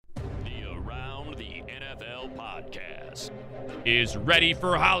NFL podcast is ready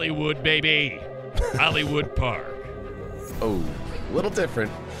for Hollywood, baby. Hollywood Park. Oh, a little different.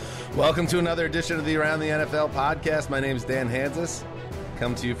 Welcome to another edition of the Around the NFL podcast. My name is Dan Hansis.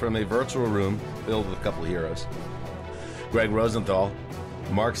 Come to you from a virtual room filled with a couple of heroes. Greg Rosenthal,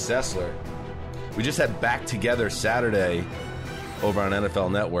 Mark Sessler. We just had Back Together Saturday over on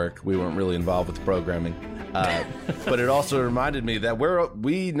NFL Network. We weren't really involved with the programming. But it also reminded me that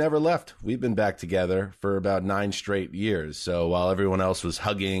we never left. We've been back together for about 9 straight years. So while everyone else was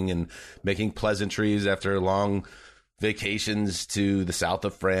hugging and making pleasantries after long vacations to the south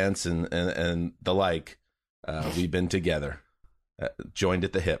of France and the like, we've been together, joined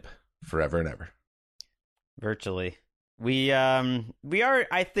at the hip forever and ever. Virtually. We are,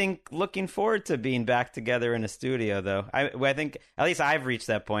 I think, looking forward to being back together in a studio, though. I think at least I've reached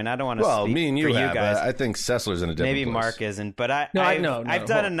that point. I don't want to speak me and you for have, you guys. I think Sessler's in a different Maybe place. Mark isn't, but I've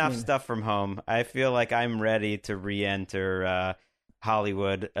done enough stuff from home. I feel like I'm ready to re-enter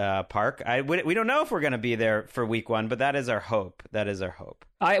Hollywood Park. We don't know if we're going to be there for week 1, but that is our hope.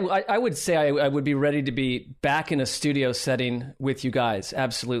 I would say I would be ready to be back in a studio setting with you guys.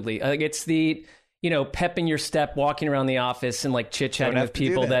 Absolutely. It's the pep in your step, walking around the office and like chit-chatting with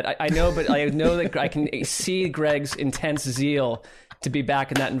people that I know, but I know that I can see Greg's intense zeal to be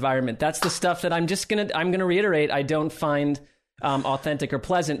back in that environment. That's the stuff that I'm going to reiterate. I don't find authentic or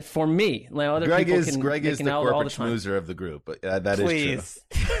pleasant for me. Like other Greg people is can, Greg is the corporate all the time. schmoozer of the group, but that is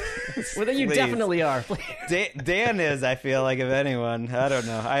true. Well, then you definitely are. Dan is, I feel like, if anyone. I don't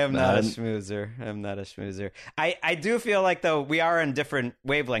know. I am not a schmoozer. I do feel like, though, we are on different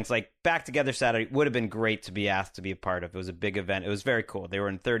wavelengths. Like, Back Together Saturday would have been great to be asked to be a part of. It was a big event. It was very cool. They were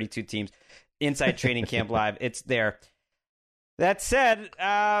in 32 teams. Inside Training Camp Live. It's there. That said,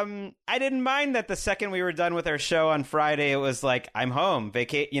 I didn't mind that the second we were done with our show on Friday, it was like, I'm home.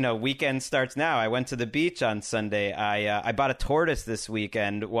 Weekend starts now. I went to the beach on Sunday. I bought a tortoise this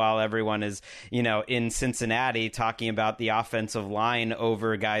weekend while everyone is, in Cincinnati talking about the offensive line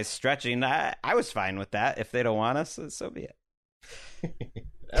over guys stretching. I was fine with that. If they don't want us, so be it.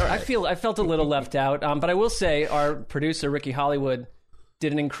 Right. I felt a little left out, but I will say our producer, Ricky Hollywood,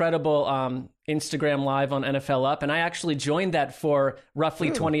 did an incredible Instagram Live on NFL Up, and I actually joined that for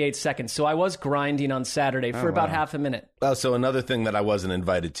roughly 28 seconds. So I was grinding on Saturday for about half a minute. Oh, so another thing that I wasn't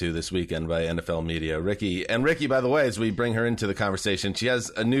invited to this weekend by NFL Media. Ricky, by the way, as we bring her into the conversation, she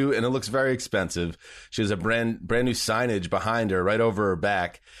has a new, and it looks very expensive, she has a brand new signage behind her right over her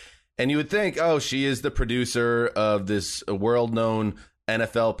back. And you would think, she is the producer of this world-known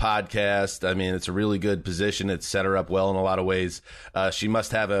NFL podcast. I mean, it's a really good position. It's set her up well in a lot of ways. She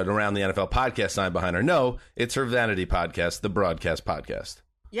must have an Around the NFL podcast sign behind her. No, it's her vanity podcast, the Broadcast Podcast.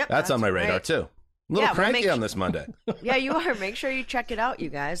 Yep, that's on my radar too. A little cranky on this Monday. Yeah, you are. Make sure you check it out, you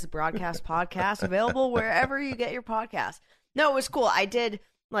guys. The Broadcast Podcast, available wherever you get your podcast. No, it was cool. I did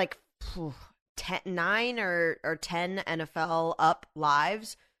like 9 or 10 NFL Up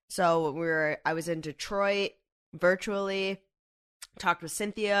lives. So I was in Detroit virtually. Talked with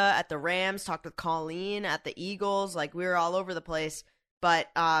Cynthia at the Rams, talked with Colleen at the Eagles. Like, we were all over the place. But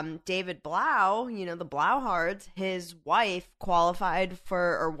David Blau, the Blauhards, his wife qualified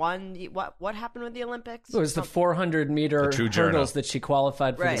won. What happened with the Olympics? It was the 400-meter hurdles that she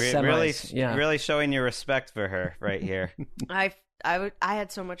qualified for the semis. Really showing your respect for her right here. I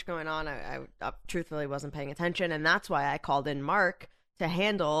had so much going on. I truthfully wasn't paying attention, and that's why I called in Mark to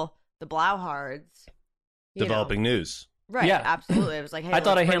handle the Blauhards. Developing news. Right, yeah, absolutely. It was like, hey, I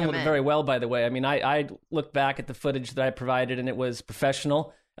thought I handled it very well, by the way. I mean, I looked back at the footage that I provided, and it was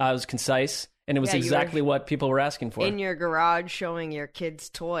professional. It was concise, and it was exactly what people were asking for. In your garage, showing your kids'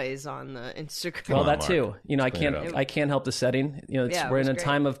 toys on the Instagram. Well, that too. I can't help the setting. We're in a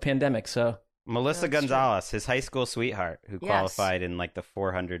time of pandemic, so. Melissa Gonzalez, his high school sweetheart, who qualified in like the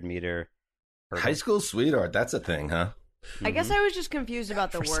 400-meter. High school sweetheart, that's a thing, huh? I guess I was just confused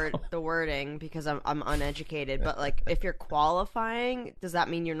about the wording because I'm uneducated. But like, if you're qualifying, does that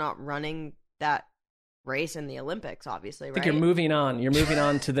mean you're not running that race in the Olympics? Obviously, right? I think you're moving on. You're moving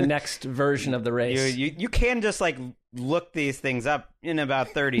on to the next version of the race. You can just like look these things up in about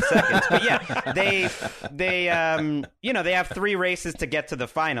 30 seconds. But yeah, they have 3 races to get to the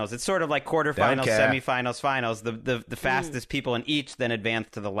finals. It's sort of like quarterfinals, semifinals, finals. The fastest people in each then advance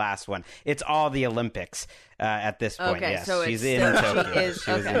to the last one. It's all the Olympics at this point. Okay, yes. so she's in Tokyo.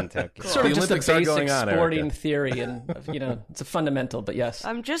 She's in Tokyo. Cool. Sort of the just Olympics a are basic going on, sporting Erica. theory, and it's a fundamental. But yes,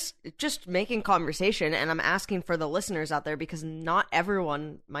 I'm just making conversation, and I'm asking for the listeners out there because not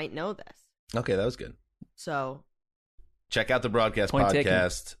everyone might know this. Okay, that was good. So. Check out the Broadcast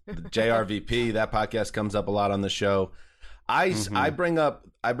Podcast, the JRVP. That podcast comes up a lot on the show. I bring up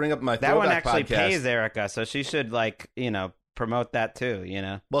my throwback that one actually podcast. pays Erica, so she should promote that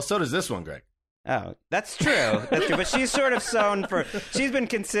too. Well, so does this one, Greg. Oh, that's true. That's true. But she's sort of she's been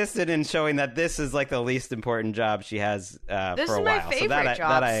consistent in showing that this is like the least important job she has for a while. This is my favorite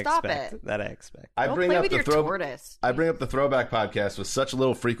job. Stop it. That I expect. Don't play with your tortoise. I bring up the throwback podcast with such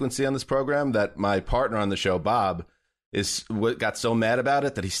little frequency on this program that my partner on the show, Bob, got so mad about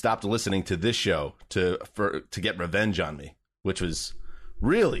it that he stopped listening to this show to get revenge on me, which was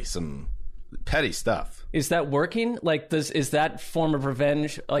really some petty stuff. Is that working? Like, is that form of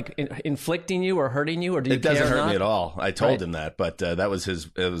revenge like inflicting you or hurting you, or do you? It doesn't hurt me at all. I told him that, but that was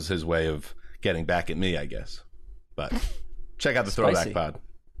his way of getting back at me, I guess. But check out the throwback pod.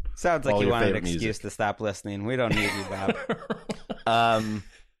 Sounds like you wanted an excuse to stop listening. We don't need you, Bob.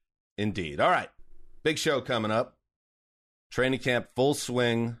 Indeed. All right, big show coming up. Training camp full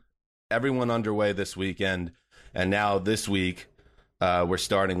swing. Everyone underway this weekend, and now this week we're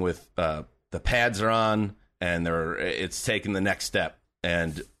starting with. The pads are on, and it's taking the next step,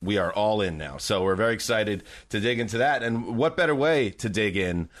 and we are all in now. So we're very excited to dig into that. And what better way to dig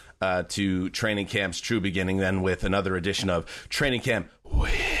in to training camp's true beginning than with another edition of Training Camp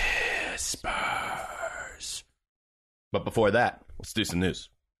Whispers. But before that, let's do some news.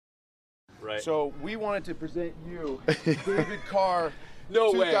 Right. So we wanted to present you David Carr.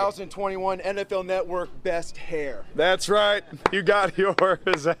 2021 NFL Network Best Hair. That's right. You got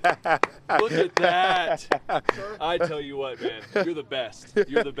yours. Look at that. I tell you what, man. You're the best.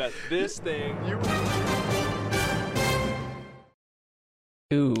 You're the best. This thing.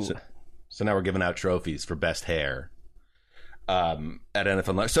 Ooh. So now we're giving out trophies for best hair at NFL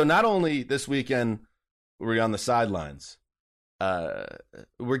Network. So not only this weekend were we on the sidelines,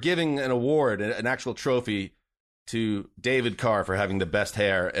 we're giving an award, an actual trophy, to David Carr for having the best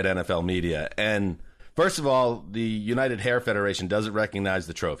hair at NFL Media. And first of all, the United Hair Federation doesn't recognize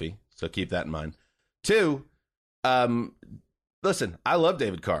the trophy, so keep that in mind. Two, listen, I love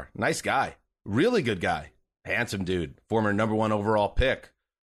David Carr. Nice guy. Really good guy. Handsome dude. Former number 1 overall pick.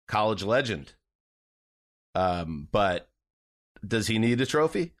 College legend. But does he need a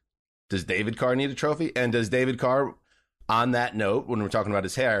trophy? Does David Carr need a trophy? And does David Carr, on that note, when we're talking about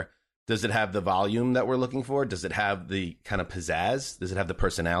his hair, does it have the volume that we're looking for? Does it have the kind of pizzazz? Does it have the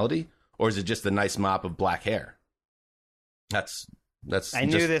personality? Or is it just a nice mop of black hair? I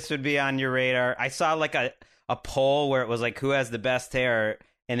knew this would be on your radar. I saw like a poll where it was like, who has the best hair?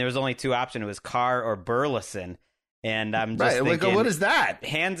 And there was only 2 options. It was Carr or Burleson. And I'm just thinking, what is that?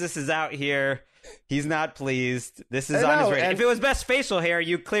 Hansis is out here. He's not pleased. This is on his radar. If it was best facial hair,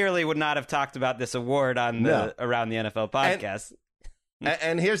 you clearly would not have talked about this award on the Around the NFL podcast.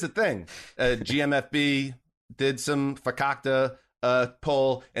 And here's the thing. GMFB did some Fakakta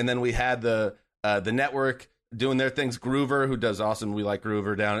poll, and then we had the network doing their things. Groover, who does awesome, we like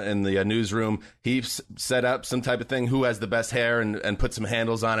Groover down in the newsroom. He set up some type of thing, who has the best hair, and put some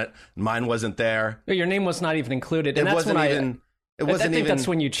handles on it. Mine wasn't there. Your name was not even included. And that's when I think that's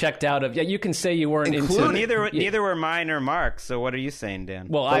when you checked out of. Yeah, you can say you weren't included. Neither were mine or Mark's. So what are you saying, Dan?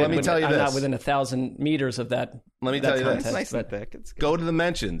 Well, let me tell you this. I'm not within 1,000 meters of that. Let me tell you this. It's nice and thick. It's go to the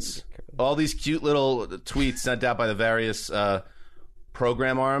mentions. All these cute little tweets sent out by the various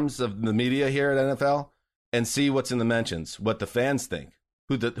program arms of the media here at NFL, and see what's in the mentions. What the fans think.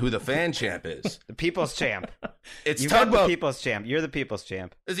 Who the fan champ is. The people's champ. It's the people's champ. You're the people's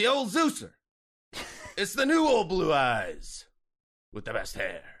champ. It's the old Zeuser. It's the new old Blue Eyes. With the best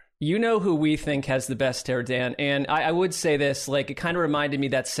hair. You know who we think has the best hair, Dan. And I would say this, like, it kind of reminded me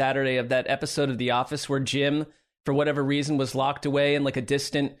that Saturday of that episode of The Office where Jim, for whatever reason, was locked away in like a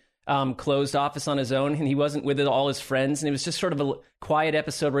distant closed office on his own, and he wasn't with all his friends, and it was just sort of a quiet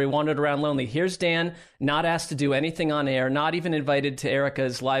episode where he wandered around lonely. Here's Dan, not asked to do anything on air, not even invited to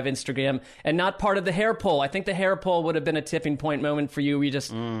Erica's live Instagram, and not part of the hair poll. I think the hair poll would have been a tipping point moment for you where you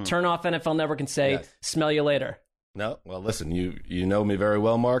just turn off NFL Network and say, smell you later. No, well, listen, you know me very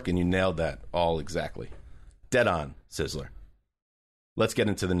well, Mark, and you nailed that all exactly. Dead on, Sizzler. Let's get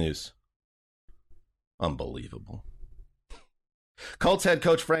into the news. Unbelievable. Colts head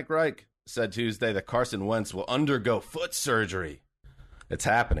coach Frank Reich said Tuesday that Carson Wentz will undergo foot surgery. It's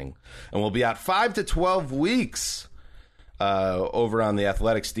happening. And will be out 5 to 12 weeks. Over on The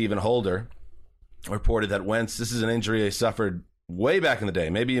Athletic, Stephen Holder reported that Wentz, this is an injury he suffered way back in the day,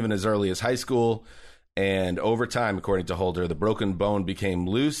 maybe even as early as high school. And over time, according to Holder, the broken bone became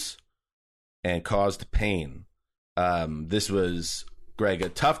loose and caused pain. This was, Greg, a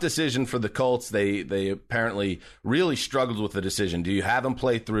tough decision for the Colts. They apparently really struggled with the decision. Do you have him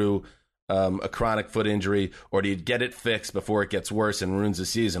play through a chronic foot injury, or do you get it fixed before it gets worse and ruins the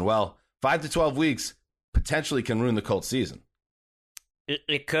season? Well, 5 to 12 weeks, potentially can ruin the Colts season.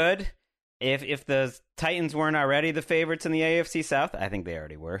 It could. If the Titans weren't already the favorites in the AFC South, I think they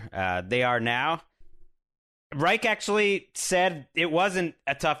already were. They are now. Reich actually said it wasn't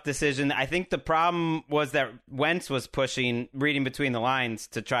a tough decision. I think the problem was that Wentz was pushing, reading between the lines,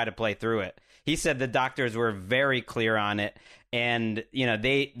 to try to play through it. He said the doctors were very clear on it, and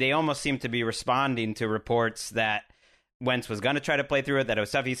they almost seemed to be responding to reports that Wentz was going to try to play through it, that it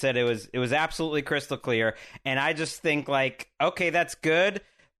was tough. He said it was absolutely crystal clear, and I just think, like, okay, that's good,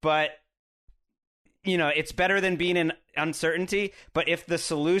 but it's better than being in uncertainty. But if the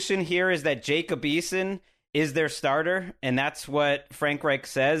solution here is that Jacob Eason is their starter, and that's what Frank Reich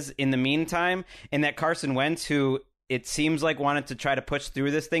says in the meantime, and that Carson Wentz, who it seems like wanted to try to push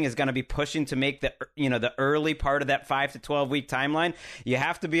through this thing, is going to be pushing to make the early part of that 5 to 12 week timeline, you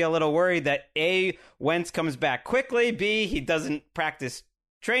have to be a little worried that A, Wentz comes back quickly, B, he doesn't practice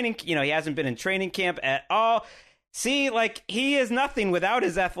training, he hasn't been in training camp at all. C, like, he is nothing without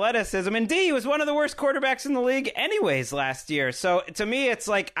his athleticism. And D, he was one of the worst quarterbacks in the league anyways last year. So to me, it's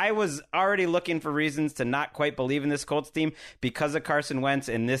like I was already looking for reasons to not quite believe in this Colts team because of Carson Wentz,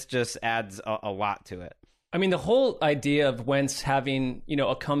 and this just adds a lot to it. I mean, the whole idea of Wentz having,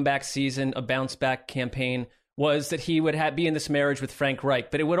 a comeback season, a bounce-back campaign, was that he would be in this marriage with Frank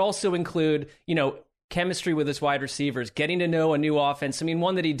Reich. But it would also include, chemistry with his wide receivers, getting to know a new offense. I mean,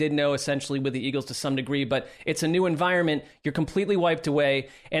 one that he did know essentially with the Eagles to some degree, but it's a new environment. You're completely wiped away.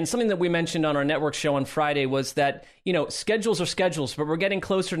 And something that we mentioned on our network show on Friday was that, schedules are schedules, but we're getting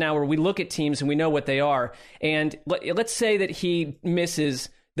closer now where we look at teams and we know what they are. And let's say that he misses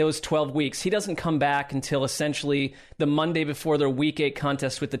those 12 weeks. He doesn't come back until essentially the Monday before their Week 8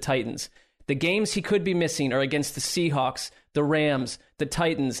 contest with the Titans. The games he could be missing are against the Seahawks, the Rams, the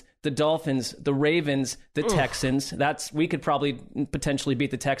Titans, the Dolphins, the Ravens, the Texans. We could probably potentially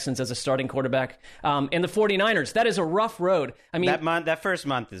beat the Texans as a starting quarterback. And the 49ers. That is a rough road. I mean, that first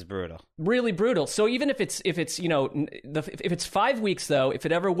month is brutal. Really brutal. So even if it's 5 weeks though, if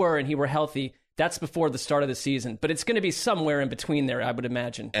it ever were and he were healthy, that's before the start of the season. But it's going to be somewhere in between there, I would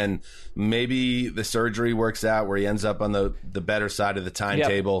imagine. And maybe the surgery works out where he ends up on the better side of the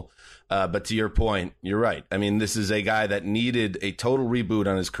timetable. Yep. But to your point, you're right. I mean, this is a guy that needed a total reboot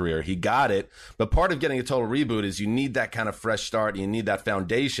on his career. He got it. But part of getting a total reboot is you need that kind of fresh start. You need that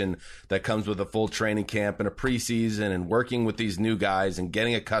foundation that comes with a full training camp and a preseason and working with these new guys and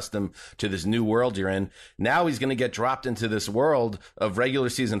getting accustomed to this new world you're in. Now he's going to get dropped into this world of regular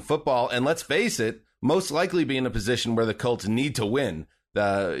season football. And let's face it, most likely be in a position where the Colts need to win.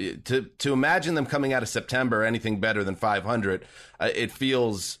 To imagine them coming out of September anything better than 500, it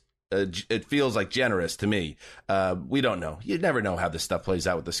feels like generous to me. We don't know. You never know how this stuff plays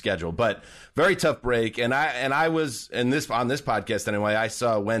out with the schedule, but very tough break. And I was on this podcast anyway. I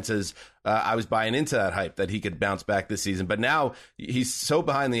saw Wentz's. I was buying into that hype that he could bounce back this season, but now he's so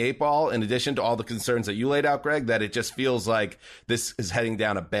behind the 8 ball. In addition to all the concerns that you laid out, Greg, that it just feels like this is heading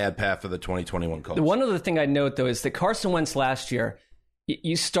down a bad path for the 2021 Colts. One other thing I'd note though is that Carson Wentz last year,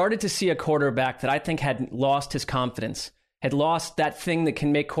 you started to see a quarterback that I think had lost his confidence. Had lost that thing that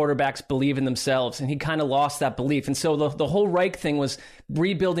can make quarterbacks believe in themselves, and he kind of lost that belief. And so the whole Reich thing was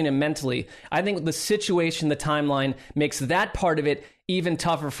rebuilding him mentally. I think the situation, the timeline, makes that part of it even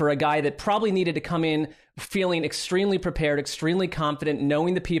tougher for a guy that probably needed to come in feeling extremely prepared, extremely confident,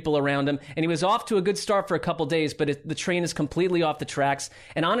 knowing the people around him. And he was off to a good start for a couple days, but the train is completely off the tracks.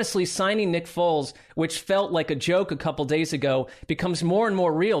 And honestly, signing Nick Foles, which felt like a joke a couple days ago, becomes more and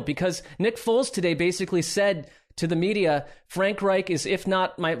more real because Nick Foles today basically said to the media, Frank Reich is, if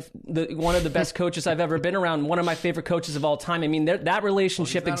not one of the best coaches I've ever been around, one of my favorite coaches of all time. I mean, that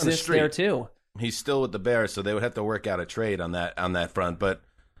relationship exists there too. He's still with the Bears, so they would have to work out a trade on that front. But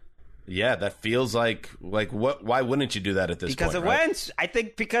yeah, that feels like what? Why wouldn't you do that at this point? Because of Wentz. I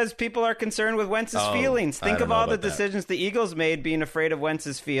think because people are concerned with Wentz's feelings. Think of all the decisions the Eagles made being afraid of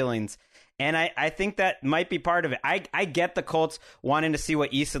Wentz's feelings. And I think that might be part of it. I get the Colts wanting to see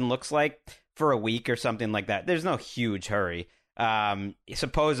what Eason looks like for a week or something like that. There's no huge hurry.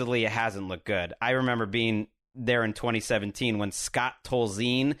 Supposedly it hasn't looked good. I remember being there in 2017 when Scott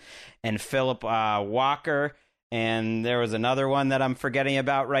Tolzien and Philip Walker, and there was another one that I'm forgetting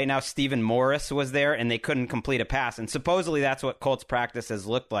about right now, Stephen Morris was there, and they couldn't complete a pass. And supposedly that's what Colts practice has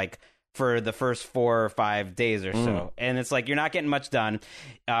looked like for the first 4 or 5 days or so. And it's like, you're not getting much done.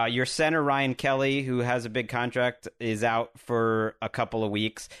 Your center, Ryan Kelly, who has a big contract, is out for a couple of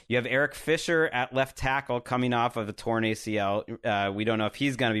weeks. You have Eric Fisher at left tackle coming off of a torn ACL. We don't know if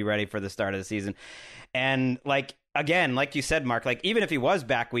he's going to be ready for the start of the season. And like you said, Mark, like even if he was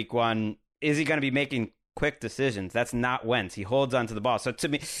back week 1, is he going to be making quick decisions. That's not Wentz. He holds onto the ball. So to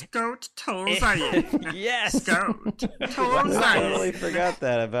me, Scout Tolzien. yes, Scout I Tolzien. totally forgot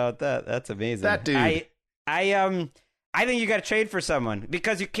about that. That's amazing. That dude. I think you got to trade for someone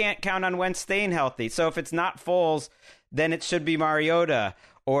because you can't count on Wentz staying healthy. So if it's not Foles, then it should be Mariota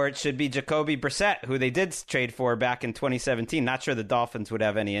or it should be Jacoby Brissett, who they did trade for back in 2017. Not sure the Dolphins would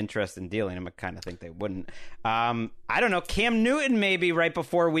have any interest in dealing him. I kind of think they wouldn't. I don't know. Cam Newton maybe right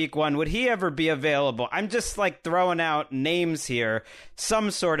before week 1. Would he ever be available? I'm just like throwing out names here.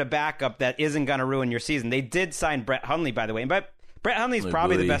 Some sort of backup that isn't going to ruin your season. They did sign Brett Hundley, by the way. But Brett Hundley's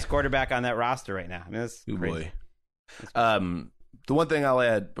probably the best quarterback on that roster right now. I mean, that's crazy. Boy. The one thing I'll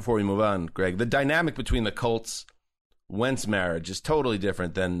add before we move on, Greg, the dynamic between the Colts-Wentz marriage is totally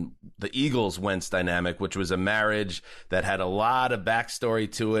different than the Eagles-Wentz dynamic, which was a marriage that had a lot of backstory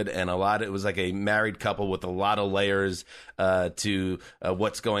to it, and it was like a married couple with a lot of layers to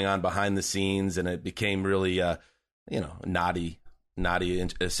what's going on behind the scenes, and it became really, naughty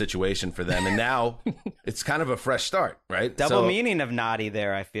situation for them. And now it's kind of a fresh start, right? Double meaning of naughty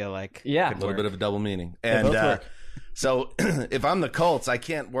there, I feel like. Yeah. A little bit of a double meaning. And so if I'm the Colts, I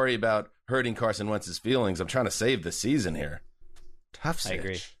can't worry about hurting Carson Wentz's feelings. I'm trying to save the season here. Tough stitch. I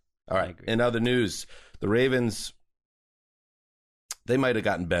agree. All right. In other news, the Ravens, they might have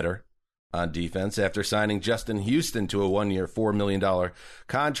gotten better on defense after signing Justin Houston to a 1-year, $4 million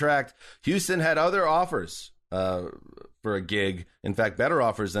contract. Houston had other offers for a gig. In fact, better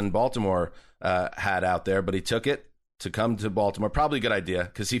offers than Baltimore had out there, but he took it to come to Baltimore. Probably a good idea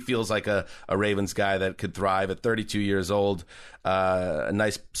because he feels like a Ravens guy that could thrive at 32 years old. A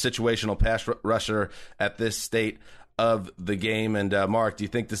nice situational pass rusher at this state of the game. And Mark, do you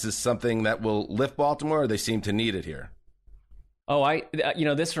think this is something that will lift Baltimore, or they seem to need it here? Oh,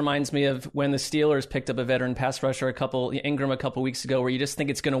 this reminds me of when the Steelers picked up a veteran pass rusher, Ingram a couple weeks ago, where you just think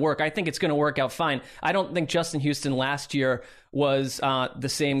it's going to work. I think it's going to work out fine. I don't think Justin Houston last year was the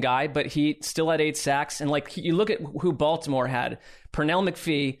same guy, but he still had 8 sacks. And like you look at who Baltimore had, Pernell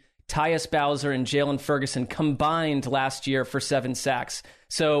McPhee, Tyus Bowser, and Jalen Ferguson combined last year for 7 sacks.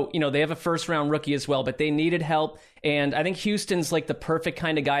 So, they have a first-round rookie as well, but they needed help. And I think Houston's like the perfect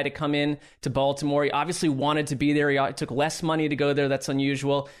kind of guy to come in to Baltimore. He obviously wanted to be there. It took less money to go there. That's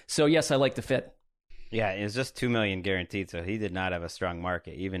unusual. So, yes, I like the fit. Yeah, it was just $2 million guaranteed, so he did not have a strong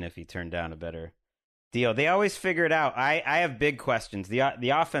market, even if he turned down a better deal. They always figure it out. I have big questions. The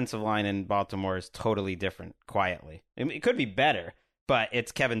offensive line in Baltimore is totally different, quietly. It could be better, but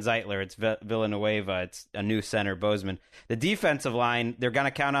it's Kevin Zeitler, it's Villanueva, it's a new center, Bozeman. The defensive line, they're going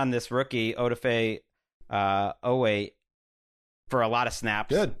to count on this rookie, Odafe Owe, for a lot of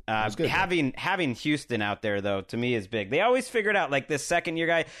snaps. Good. Good. Having Houston out there, though, to me is big. They always figured out, like this second-year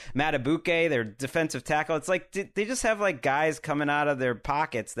guy, Matabuke, their defensive tackle. It's like they just have like guys coming out of their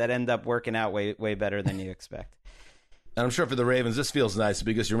pockets that end up working out way, way better than you expect. And I'm sure for the Ravens, this feels nice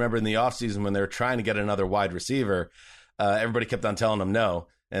because you remember in the offseason when they were trying to get another wide receiver, everybody kept on telling them no,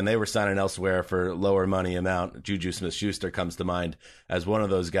 and they were signing elsewhere for lower money amount. Juju Smith-Schuster comes to mind as one of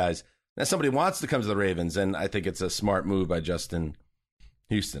those guys. Now somebody wants to come to the Ravens, and I think it's a smart move by Justin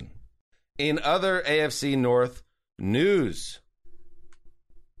Houston. In other AFC North news,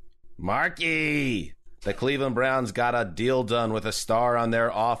 Marky, the Cleveland Browns got a deal done with a star on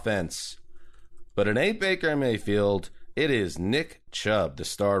their offense. But it ain't Baker Mayfield. It is Nick Chubb, the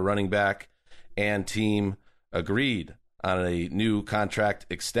star running back, and team agreed on a new contract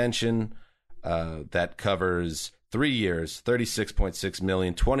extension that covers 3 years, $36.6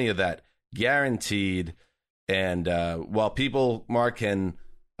 million, 20 of that guaranteed. And while people, Mark, can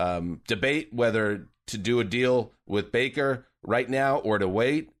debate whether to do a deal with Baker right now or to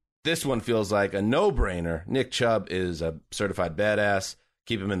wait, this one feels like a no-brainer. Nick Chubb is a certified badass.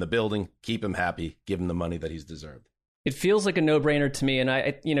 Keep him in the building, keep him happy, give him the money that he's deserved. It feels like a no-brainer to me,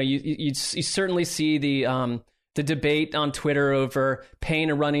 and you certainly see the debate on Twitter over paying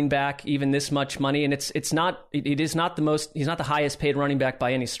a running back even this much money, and he's not the highest paid running back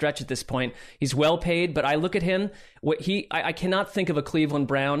by any stretch at this point. He's well paid, but I look at him, I cannot think of a Cleveland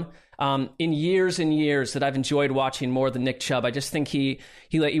Brown in years and years that I've enjoyed watching more than Nick Chubb. I just think he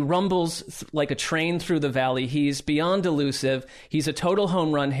rumbles like a train through the valley. He's beyond elusive. He's a total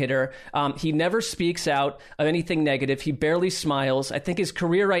home run hitter. He never speaks out of anything negative. He barely smiles. I think his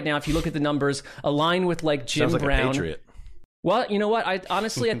career right now, if you look at the numbers, align with like Jim Sounds like Brown. A Patriot. Well, you know what? I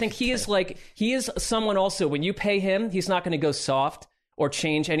think he is someone also, when you pay him, he's not going to go soft or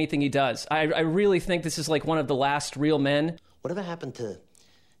change anything he does. I really think this is like one of the last real men. Whatever happened to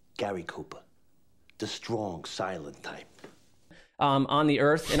Gary Cooper, the strong, silent type? On the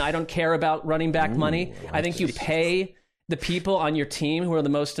earth, and I don't care about running back money. I think you pay the people on your team who are the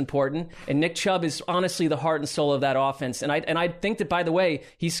most important. And Nick Chubb is honestly the heart and soul of that offense. And I think that, by the way,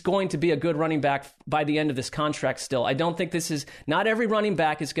 he's going to be a good running back by the end of this contract still. I don't think not every running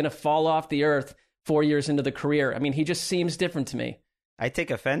back is going to fall off the earth 4 years into the career. I mean, he just seems different to me. I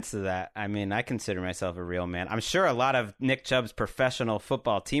take offense to that. I mean, I consider myself a real man. I'm sure a lot of Nick Chubb's professional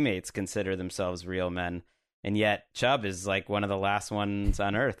football teammates consider themselves real men. And yet Chubb is like one of the last ones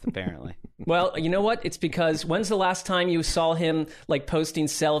on earth, apparently. Well, you know what? It's because when's the last time you saw him like posting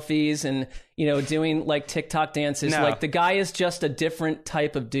selfies and, doing like TikTok dances? No. Like the guy is just a different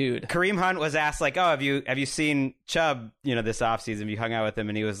type of dude. Kareem Hunt was asked like, oh, have you seen Chubb, this offseason? Have you hung out with him?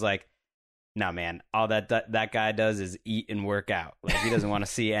 And he was like, no, man, all that guy does is eat and work out. Like, he doesn't want to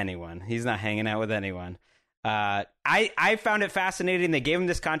see anyone. He's not hanging out with anyone. I found it fascinating. They gave him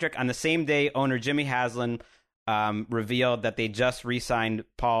this contract on the same day owner Jimmy Haslam revealed that they just re-signed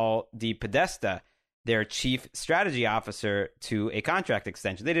Paul DePodesta, their chief strategy officer, to a contract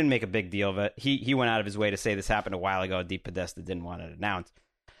extension. They didn't make a big deal of it. He went out of his way to say this happened a while ago. DePodesta didn't want it announced,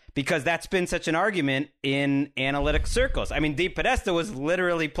 because that's been such an argument in analytic circles. I mean, DePodesta was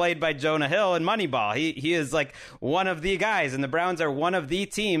literally played by Jonah Hill in Moneyball. He is like one of the guys, and the Browns are one of the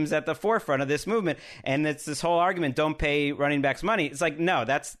teams at the forefront of this movement. And it's this whole argument, don't pay running backs money. It's like, no,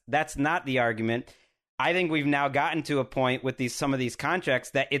 that's not the argument. I think we've now gotten to a point with some of these contracts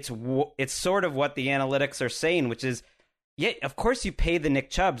that it's sort of what the analytics are saying, which is, yeah, of course you pay the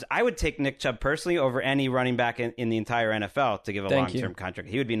Nick Chubbs. I would take Nick Chubb personally over any running back in the entire NFL to give a long-term contract.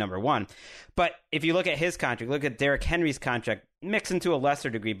 He would be number one. But if you look at his contract, look at Derrick Henry's contract, mixing to a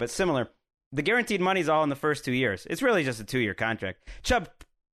lesser degree, but similar. The guaranteed money is all in the first 2 years. It's really just a 2-year contract.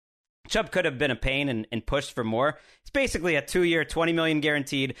 Chubb could have been a pain and pushed for more. It's basically a 2-year, $20 million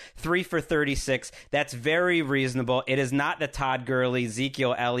guaranteed, 3 for $36. That's very reasonable. It is not the Todd Gurley,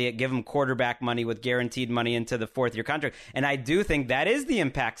 Ezekiel Elliott, give him quarterback money with guaranteed money into the 4th-year contract. And I do think that is the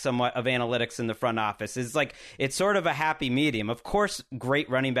impact somewhat of analytics in the front office. It's sort of a happy medium. Of course, great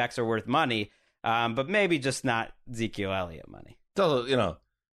running backs are worth money, but maybe just not Ezekiel Elliott money. So,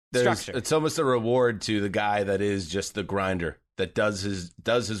 it's almost a reward to the guy that is just the grinder, that does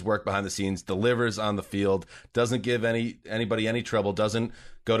his work behind the scenes, delivers on the field, doesn't give anybody any trouble, doesn't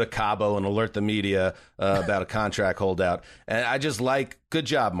go to Cabo and alert the media about a contract holdout. And I just good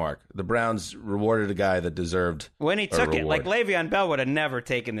job, Mark. The Browns rewarded a guy that deserved when he took it. Like Le'Veon Bell would have never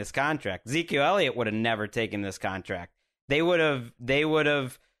taken this contract. Ezekiel Elliott would have never taken this contract. They would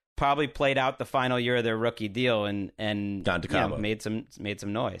have probably played out the final year of their rookie deal and gone to Cabo. Made some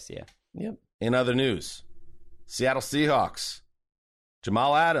noise. Yeah. Yep. In other news, Seattle Seahawks.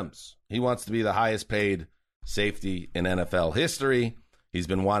 Jamal Adams, he wants to be the highest paid safety in NFL history. He's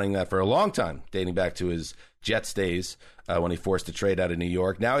been wanting that for a long time, dating back to his Jets days when he forced a trade out of New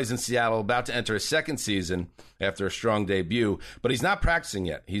York. Now he's in Seattle, about to enter his second season after a strong debut, but he's not practicing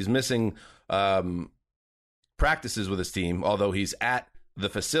yet. He's missing practices with his team, although he's at the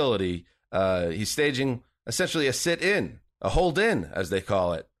facility. He's staging essentially a sit-in, a hold-in, as they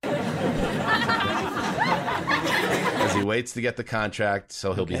call it. As he waits to get the contract,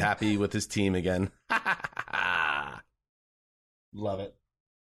 so he'll be happy with his team again. Love it.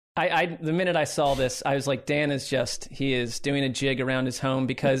 The minute I saw this, I was like, Dan he is doing a jig around his home,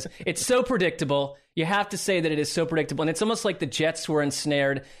 because it's so predictable. You have to say that it is so predictable. And it's almost like the Jets were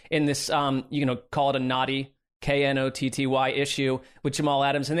ensnared in this, call it a naughty, Knotty issue with Jamal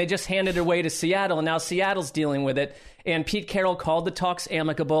Adams, and they just handed it away to Seattle, and now Seattle's dealing with it. And Pete Carroll called the talks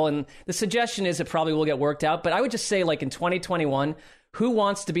amicable, and the suggestion is it probably will get worked out. But I would just say, like, in 2021, who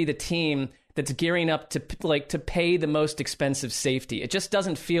wants to be the team that's gearing up to pay the most expensive safety? It just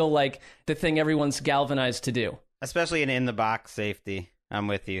doesn't feel like the thing everyone's galvanized to do. Especially an in-the-box safety. I'm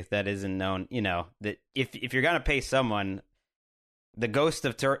with you. That isn't known. That if you're going to pay someone, the ghost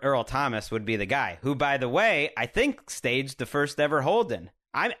of Earl Thomas would be the guy who, by the way, I think staged the first ever hold-in.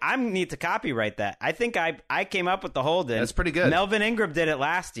 I need to copyright that. I think I came up with the hold-in. That's pretty good. Melvin Ingram did it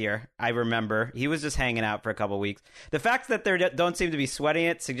last year, I remember. He was just hanging out for a couple weeks. The fact that they don't seem to be sweating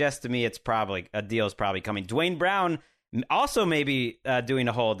it suggests to me a deal's probably coming. Dwayne Brown also maybe doing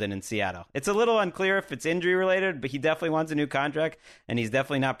a hold-in in Seattle. It's a little unclear if it's injury-related, but he definitely wants a new contract, and he's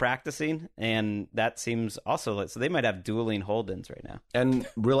definitely not practicing, and that seems also... So they might have dueling hold-ins right now. And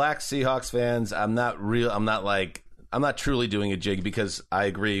relax, Seahawks fans. I'm not truly doing a jig, because I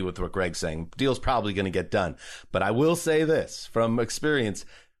agree with what Greg's saying. Deal's probably going to get done. But I will say this from experience,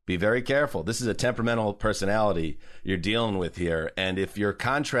 be very careful. This is a temperamental personality you're dealing with here. And if your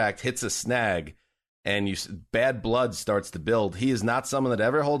contract hits a snag and bad blood starts to build, he is not someone that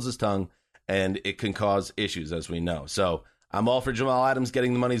ever holds his tongue, and it can cause issues, as we know. So I'm all for Jamal Adams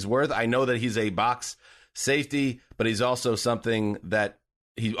getting the money's worth. I know that he's a box safety, but he's also something that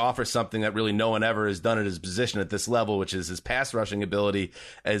he offers something that really no one ever has done at his position at this level, which is his pass rushing ability,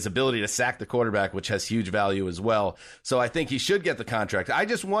 his ability to sack the quarterback, which has huge value as well. So I think he should get the contract. I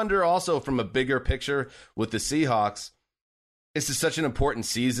just wonder also from a bigger picture with the Seahawks, this is such an important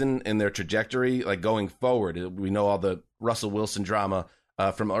season in their trajectory, like going forward. We know all the Russell Wilson drama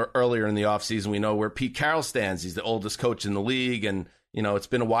from earlier in the offseason. We know where Pete Carroll stands. He's the oldest coach in the league, and it's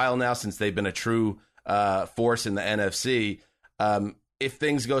been a while now since they've been a true force in the NFC. If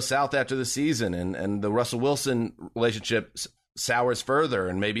things go south after the season and the Russell Wilson relationship sours further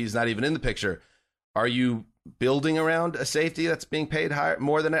and maybe he's not even in the picture, are you building around a safety that's being paid higher,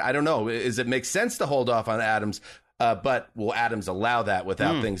 more than it? I don't know. Does it make sense to hold off on Adams? But will Adams allow that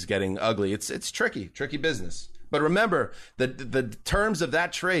without things getting ugly? It's tricky business. But remember, the terms of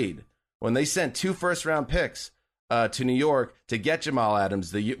that trade, when they sent 2 first-round picks to New York to get Jamal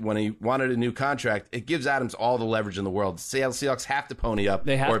Adams when he wanted a new contract, it gives Adams all the leverage in the world. The Seattle Seahawks have to pony up,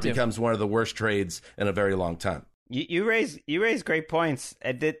 or it becomes one of the worst trades in a very long time. You raise great points.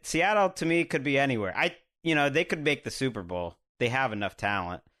 Seattle, to me, could be anywhere. They could make the Super Bowl. They have enough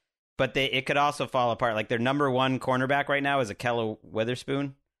talent. But it could also fall apart. Like, their number 1 cornerback right now is Ahkello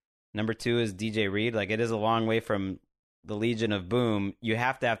Witherspoon. Number 2 is DJ Reed. Like, it is a long way from the Legion of Boom. You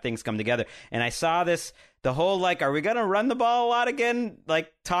have to have things come together. And I saw this, the whole, are we going to run the ball a lot again?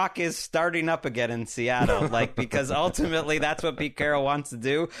 Talk is starting up again in Seattle. Because ultimately that's what Pete Carroll wants to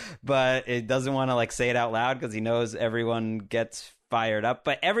do. But it doesn't want to, say it out loud because he knows everyone gets fired up.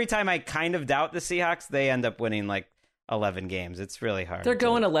 But every time I kind of doubt the Seahawks, they end up winning, 11 games. It's really hard. They're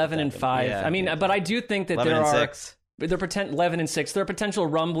going 11-5. Yeah, but I do think that there are 11-6. There are potential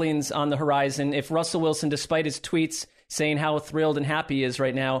rumblings on the horizon. If Russell Wilson, despite his tweets saying how thrilled and happy he is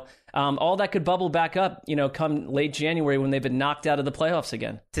right now, all that could bubble back up, come late January when they've been knocked out of the playoffs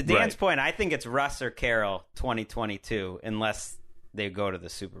again. To Dan's point, I think it's Russ or Carroll 2022, unless they go to the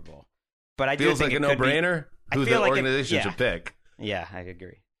Super Bowl. But I feels do think like a no-brainer. Who the organization should pick? Yeah, I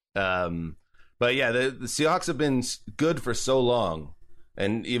agree. But yeah, the Seahawks have been good for so long,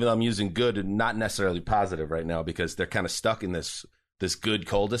 and even though I'm using good and not necessarily positive right now because they're kind of stuck in this good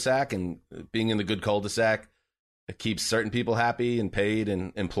cul-de-sac, and being in the good cul-de-sac, it keeps certain people happy and paid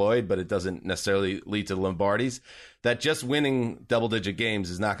and employed, but it doesn't necessarily lead to the Lombardis. That just winning double-digit games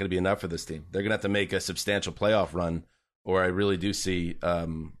is not going to be enough for this team. They're going to have to make a substantial playoff run, or I really do see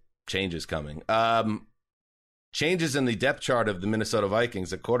changes coming. Changes in the depth chart of the Minnesota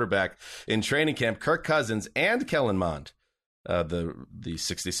Vikings at quarterback in training camp. Kirk Cousins and Kellen Mond, the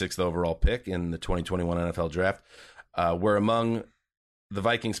 66th overall pick in the 2021 NFL Draft, were among the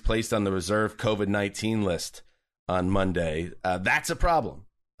Vikings placed on the reserve COVID-19 list on Monday. That's a problem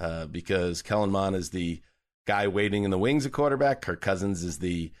because Kellen Mond is the guy waiting in the wings at quarterback. Kirk Cousins is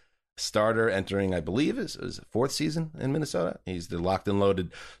the starter entering, I believe, is 4th season in Minnesota. He's the locked and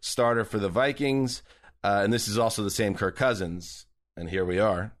loaded starter for the Vikings. And this is also the same Kirk Cousins. And here we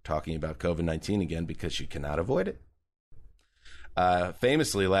are talking about COVID-19 again because you cannot avoid it.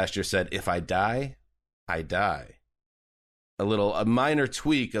 Famously last year said, "If I die, I die." A minor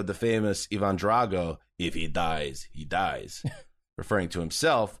tweak of the famous Ivan Drago, "If he dies, he dies," referring to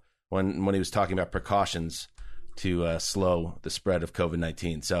himself when he was talking about precautions to slow the spread of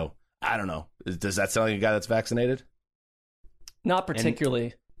COVID-19. So I don't know. Does that sound like a guy that's vaccinated? Not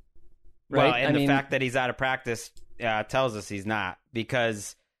particularly. Right? Well, and the fact that he's out of practice tells us he's not,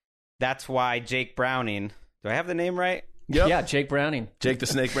 because that's why Jake Browning, do I have the name right? Yep. Yeah, Jake Browning. Jake the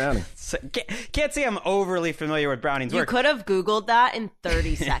Snake Browning. Can't say I'm overly familiar with Browning's work. You could have Googled that in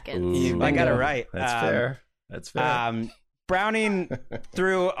 30 seconds. Ooh, I got it right. That's fair. Browning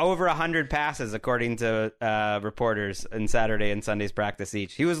threw over 100 passes, according to reporters in Saturday and Sunday's practice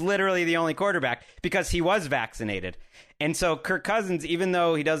each. He was literally the only quarterback because he was vaccinated. And so Kirk Cousins, even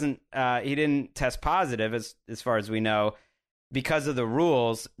though he didn't test positive as far as we know, because of the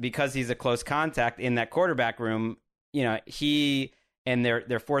rules, because he's a close contact in that quarterback room, he and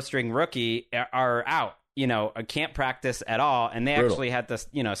their fourth string rookie are out, can't practice at all. And they actually had to,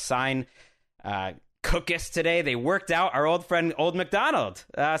 sign Cookus today. They worked out our old friend Old McDonald.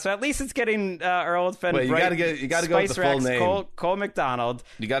 So at least it's getting our old friend. Wait, you got to go with the full name. Cole McDonald.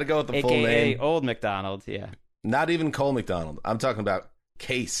 You got to go with the AKA full name. Old McDonald. Yeah. Not even Cole McDonald. I'm talking about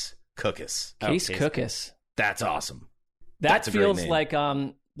Case Cookus. Case Cookus. That's awesome. That feels like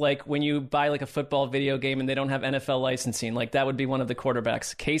when you buy a football video game and they don't have NFL licensing. That would be one of the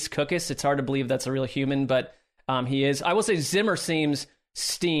quarterbacks. Case Cookus. It's hard to believe that's a real human, but he is. I will say Zimmer seems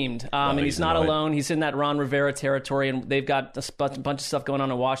steamed, and he's not alone. He's in that Ron Rivera territory, and they've got a bunch of stuff going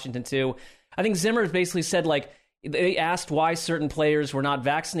on in Washington too. I think Zimmer basically said they asked why certain players were not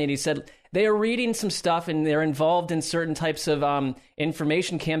vaccinated. He said they are reading some stuff and they're involved in certain types of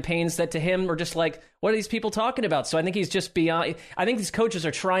information campaigns that to him are just like, what are these people talking about? So I think he's just beyond. I think these coaches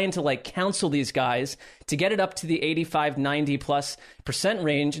are trying to like counsel these guys to get it up to the 85, 90+%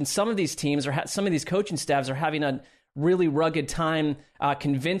 range. And some of these teams some of these coaching staffs are having a really rugged time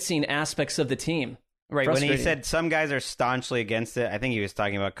convincing aspects of the team. Right. When he said some guys are staunchly against it, I think he was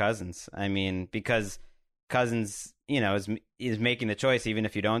talking about Cousins. I mean, because Cousins, is making the choice, even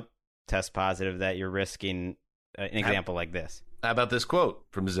if you don't test positive, that you're risking an example like this. How about this quote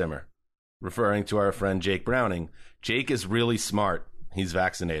from Zimmer, referring to our friend Jake Browning? Jake is really smart. He's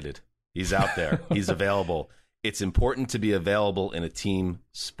vaccinated. He's out there. He's available. It's important to be available in a team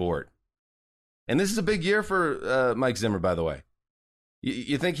sport. And this is a big year for Mike Zimmer, by the way.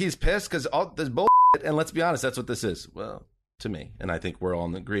 You think he's pissed because all this bullshit? And let's be honest, that's what this is. Well, to me, and I think we're all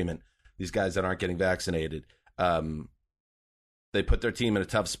in agreement. These guys that aren't getting vaccinated, they put their team in a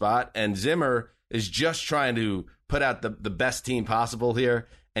tough spot. And Zimmer is just trying to put out the best team possible here.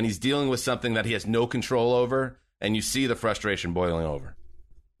 And he's dealing with something that he has no control over. And you see the frustration boiling over.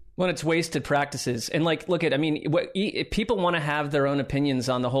 When it's wasted practices. And people want to have their own opinions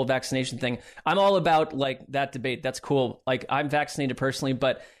on the whole vaccination thing. I'm all about that debate. That's cool. I'm vaccinated personally,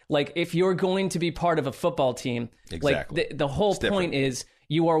 but if you're going to be part of a football team, exactly. The whole point is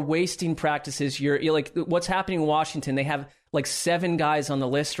you are wasting practices. You're like what's happening in Washington. They have 7 guys on the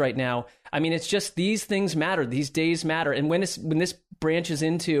list right now. I mean, it's just these things matter. These days matter. And when this branches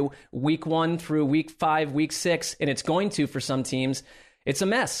into week 1 through week 5, week 6, and it's going to for some teams, it's a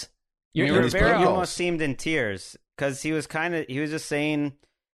mess. Rivera almost seemed in tears because he was just saying,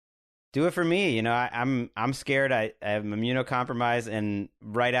 do it for me. I'm scared. I'm immunocompromised. And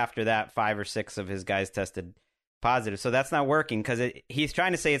right after that, 5 or 6 of his guys tested positive. So that's not working because he's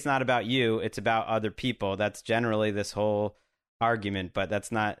trying to say it's not about you. It's about other people. That's generally this whole argument, but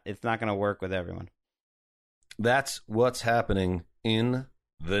it's not going to work with everyone. That's what's happening in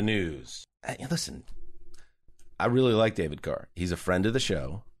the news. Listen, I really like David Carr. He's a friend of the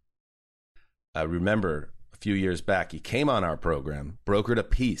show. I remember a few years back, he came on our program, brokered a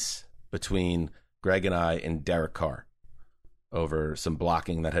peace between Greg and I and Derek Carr over some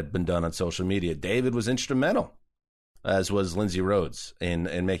blocking that had been done on social media. David was instrumental, as was Lindsey Rhodes,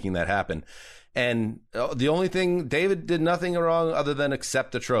 in making that happen. And the only thing, David did nothing wrong other than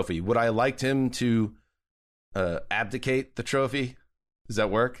accept the trophy. Would I liked him to abdicate the trophy? Does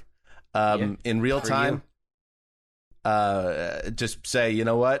that work? In real time? Just say, you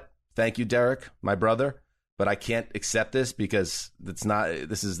know what? Thank you, Derek, my brother, but I can't accept this because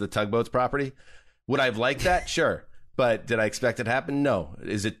this is the Tugboat's property. Would I have liked that? Sure. But did I expect it to happen? No.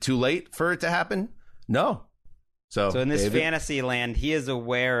 Is it too late for it to happen? No. So in this David, fantasy land, he is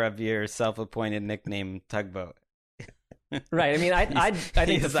aware of your self-appointed nickname, Tugboat. Right. I mean, I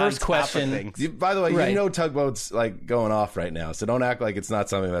think the first question. By the way, right. Tugboat's going off right now, so don't act like it's not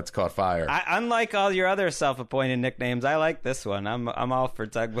something that's caught fire. Unlike all your other self-appointed nicknames, I like this one. I'm all for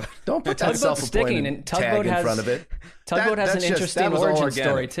Tugboat. Don't put that self-appointed tag in front of it. Tugboat has an interesting origin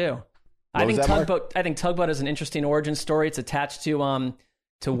story too. I think Tugboat has an interesting origin story. It's attached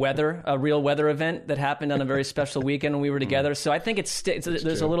to weather, a real weather event that happened on a very special weekend when we were together. So I think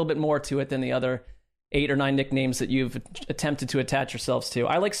there's a little bit more to it than the other 8 or 9 nicknames that you've attempted to attach yourselves to.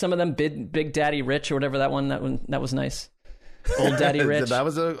 I like some of them. Big Daddy Rich or whatever that one that was nice. Old Daddy Rich. that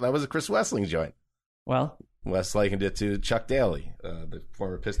was a Chris Wessling joint. Well, Wes likened it to Chuck Daly, the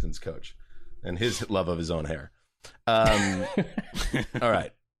former Pistons coach, and his love of his own hair. All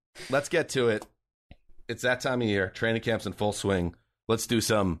right, let's get to it. It's that time of year. Training camp's in full swing. Let's do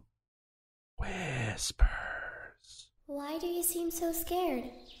some whispers. Why do you seem so scared?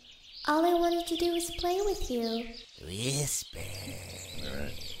 All I wanted to do was play with you. Whisper. All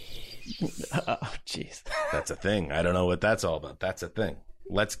right. Oh, jeez. That's a thing. I don't know what that's all about. That's a thing.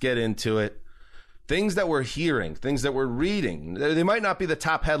 Let's get into it. Things that we're hearing, things that we're reading. They might not be the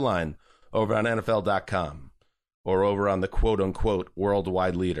top headline over on NFL.com or over on the quote-unquote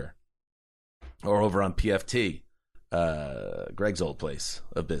worldwide leader or over on PFT, Greg's old place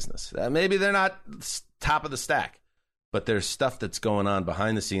of business. Maybe they're not top of the stack. But there's stuff that's going on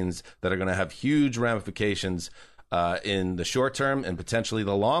behind the scenes that are going to have huge ramifications in the short term and potentially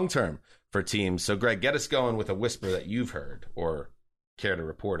the long term for teams. So, Greg, get us going with a whisper that you've heard or care to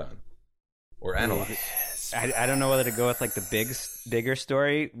report on or analyze. I don't know whether to go with the bigger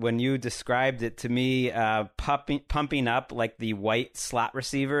story. When you described it to me, pumping up like the white slot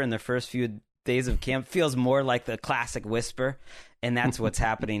receiver in the first few days of camp feels more like the classic whisper. And that's what's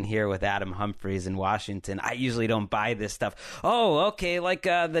happening here with Adam Humphries in Washington. I usually don't buy this stuff. Oh, okay, like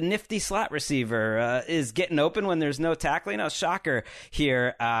the nifty slot receiver is getting open when there's no tackling. Oh, shocker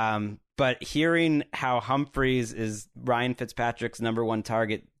here. But hearing how Humphries is Ryan Fitzpatrick's number one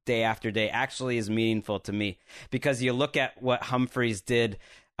target day after day actually is meaningful to me, because you look at what Humphries did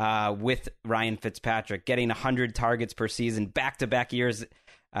with Ryan Fitzpatrick, getting 100 targets per season back-to-back years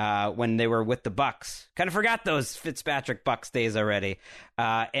when they were with the Bucs. Kind of forgot those Fitzpatrick Bucs days already.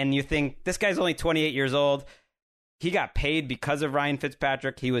 And you think, this guy's only 28 years old. He got paid because of Ryan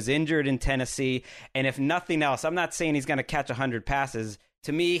Fitzpatrick. He was injured in Tennessee. And if nothing else, I'm not saying he's going to catch 100 passes.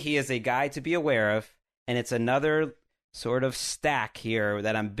 To me, he is a guy to be aware of. And it's another sort of stack here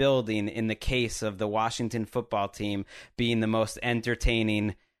that I'm building in the case of the Washington football team being the most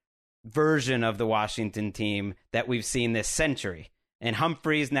entertaining version of the Washington team that we've seen this century. And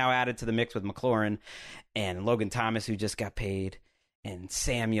Humphries now added to the mix with McLaurin and Logan Thomas, who just got paid, and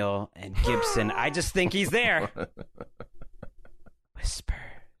Samuel and Gibson. I just think he's there. Whispers.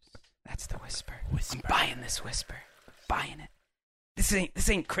 That's the whisper. I'm buying this whisper. Buying it. This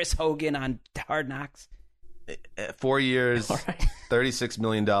ain't Chris Hogan on Hard Knocks. 4 years, right. $36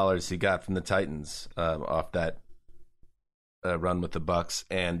 million he got from the Titans off that run with the Bucs,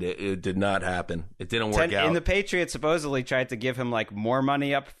 and it did not happen. It didn't work out. And the Patriots supposedly tried to give him like more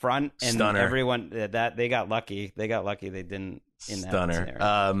money up front, and Stunner. Everyone that they got lucky. They didn't in that Stunner.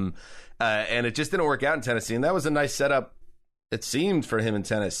 scenario. And it just didn't work out in Tennessee, and that was a nice setup. It seemed for him in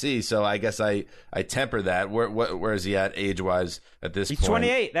Tennessee, so I guess I temper that. Where is he at age-wise at this point? He's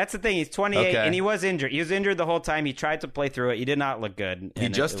 28. That's the thing. He's 28, Okay. and he was injured. He was injured the whole time. He tried to play through it. He did not look good. He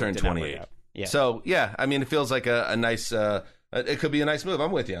just turned 28. Yeah. So, yeah, I mean, it feels like a nice it could be a nice move.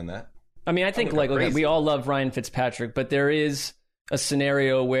 I'm with you on that. I mean, I think, like, okay, we all love Ryan Fitzpatrick, but there is a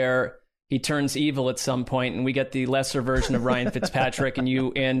scenario where he turns evil at some point, and we get the lesser version of Ryan Fitzpatrick,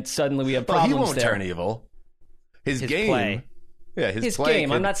 and suddenly we have problems he won't there. turn evil. His game. Play. Yeah, his play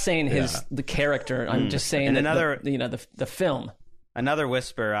game. I'm not saying the character. I'm just saying the film. Another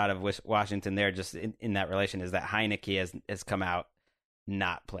whisper out of Washington there, just in that relation, is that Heineke has come out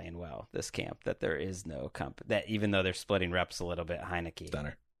not playing well this camp. That there is no that even though they're splitting reps a little bit, Heineke.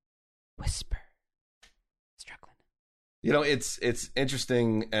 Stunner. Whisper. Struggling. You know, it's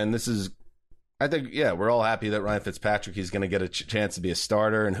interesting, and this is, I think, yeah, we're all happy that Ryan Fitzpatrick, he's going to get a chance to be a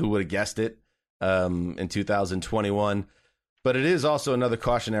starter, and who would have guessed it in 2021. But it is also another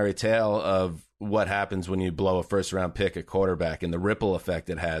cautionary tale of what happens when you blow a first-round pick at quarterback and the ripple effect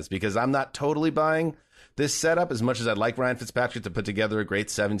it has, because I'm not totally buying this setup as much as I'd like Ryan Fitzpatrick to put together a great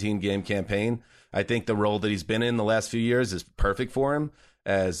 17-game campaign. I think the role that he's been in the last few years is perfect for him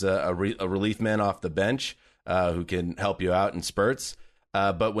as a relief man off the bench who can help you out in spurts.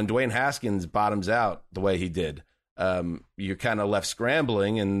 But when Dwayne Haskins bottoms out the way he did, you're kind of left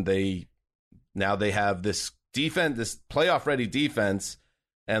scrambling, and they have this defense, this playoff-ready defense,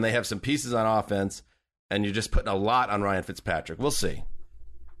 and they have some pieces on offense, and you're just putting a lot on Ryan Fitzpatrick. We'll see.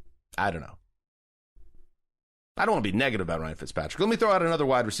 I don't know. I don't want to be negative about Ryan Fitzpatrick. Let me throw out another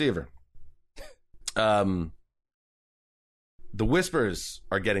wide receiver. The whispers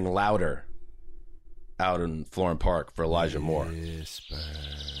are getting louder out in Florham Park for Elijah Moore.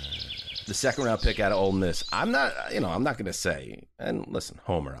 The second-round pick out of Ole Miss. I'm not going to say, and listen,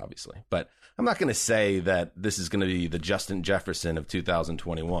 Homer, obviously, but I'm not going to say that this is going to be the Justin Jefferson of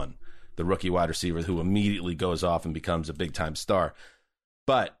 2021, the rookie wide receiver who immediately goes off and becomes a big-time star.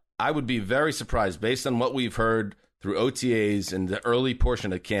 But I would be very surprised, based on what we've heard through OTAs and the early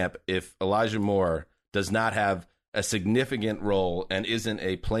portion of camp, if Elijah Moore does not have a significant role and isn't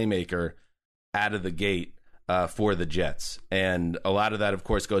a playmaker out of the gate for the Jets. And a lot of that, of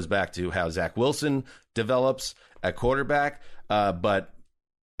course, goes back to how Zach Wilson develops at quarterback. But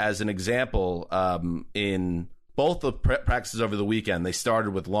as an example, in both the practices over the weekend, they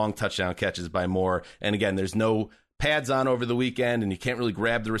started with long touchdown catches by Moore. And again, there's no pads on over the weekend, and you can't really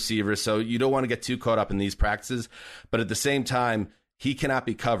grab the receiver, so you don't want to get too caught up in these practices. But at the same time, he cannot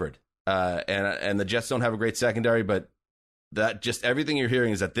be covered. And the Jets don't have a great secondary, but that just everything you're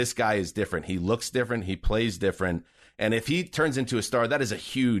hearing is that this guy is different. He looks different. He plays different. And if he turns into a star, that is a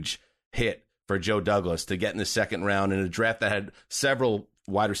huge hit for Joe Douglas to get in the second round in a draft that had several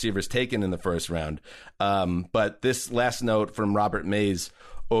wide receivers taken in the first round. But this last note from Robert Mays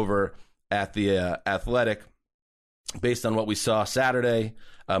over at the Athletic, based on what we saw Saturday,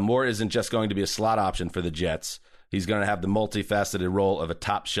 Moore isn't just going to be a slot option for the Jets. He's going to have the multifaceted role of a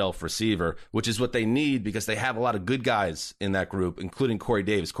top-shelf receiver, which is what they need because they have a lot of good guys in that group, including Corey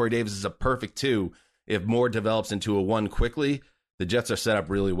Davis. Corey Davis is a perfect 2. If Moore develops into a 1 quickly, the Jets are set up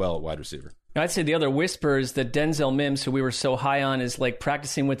really well at wide receiver. I'd say the other whisper is that Denzel Mims, who we were so high on, is like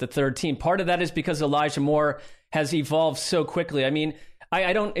practicing with the third team. Part of that is because Elijah Moore has evolved so quickly. I mean,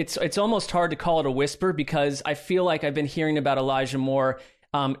 I don't. It's almost hard to call it a whisper because I feel like I've been hearing about Elijah Moore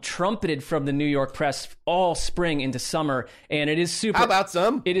trumpeted from the New York press all spring into summer, and it is super. How about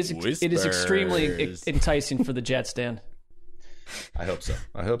some? It is extremely enticing for the Jets, Dan. I hope so.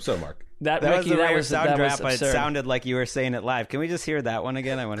 I hope so, Mark. That was the rare sound drop, but it sounded like you were saying it live. Can we just hear that one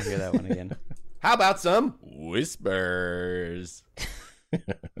again? I want to hear that one again. How about some whispers?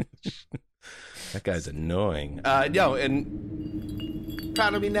 That guy's annoying. And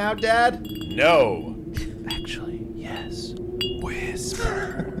proud of me now, Dad? No. Actually, yes.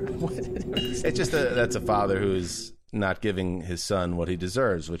 Whisper. It's just that's a father who's not giving his son what he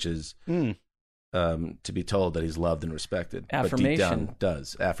deserves, which is to be told that he's loved and respected. Affirmation. But deep down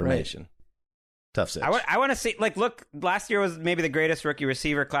does. Affirmation. Right. Tough sitch. I want to see, like, look, last year was maybe the greatest rookie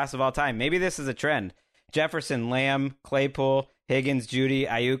receiver class of all time. Maybe this is a trend. Jefferson, Lamb, Claypool, Higgins, Judy,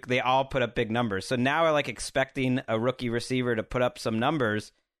 Ayuk, they all put up big numbers. So now we're like expecting a rookie receiver to put up some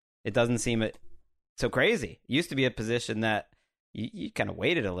numbers. It doesn't seem so crazy. It used to be a position that you kind of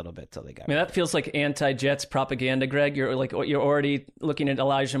waited a little bit till they got. I mean, that feels like anti-Jets propaganda, Greg. You're already looking at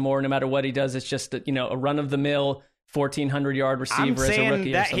Elijah Moore. No matter what he does, it's just a run-of-the-mill 1,400-yard receiver I'm as a saying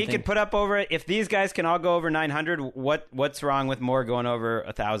rookie that or something. He could put up over it. If these guys can all go over 900, what's wrong with Moore going over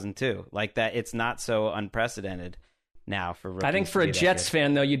 1,000 too? Like that, it's not so unprecedented now for rookies. I think for a Jets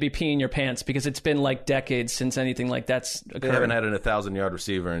fan, though, you'd be peeing your pants because it's been like decades since anything like that's occurred. They haven't had an 1,000-yard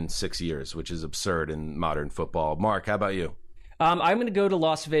receiver in 6 years, which is absurd in modern football. Mark, how about you? I'm going to go to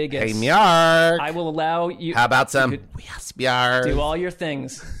Las Vegas. Hey, Mark. I will allow you. How about some? Yes, do all your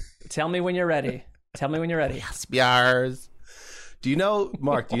things. Tell me when you're ready. Tell me when you're ready. Yes, Biars. Do you know,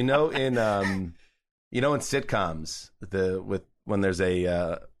 Mark? Do you know in sitcoms when there's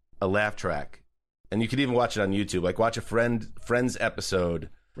a laugh track, and you could even watch it on YouTube. Like watch a Friends episode,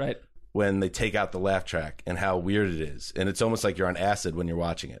 right? When they take out the laugh track and how weird it is, and it's almost like you're on acid when you're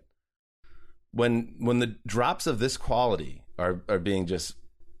watching it. When the drops of this quality are being just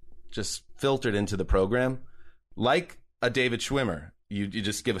filtered into the program, like a David Schwimmer, you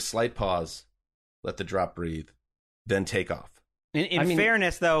just give a slight pause, let the drop breathe, then take off. In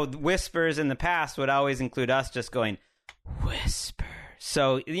fairness, though, whispers in the past would always include us just going, whisper.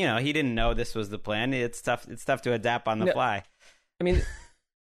 So, he didn't know this was the plan. It's tough to adapt on the fly. I mean,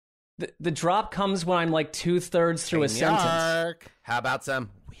 the drop comes when I'm like 2/3 through a sentence. How about some?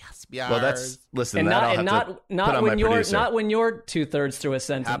 Well, listen. Not when you're 2/3 through a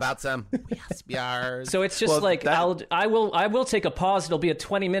sentence. How about some? So it's just I will take a pause. It'll be a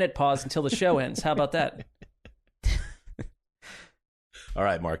 20-minute pause until the show ends. How about that? All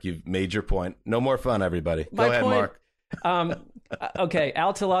right, Mark, you've made your point. No more fun, everybody. Go ahead, Mark. Okay,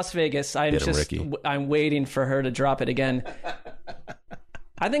 out to Las Vegas. I'm waiting for her to drop it again.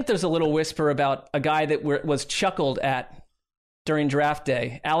 I think there's a little whisper about a guy that was chuckled at during draft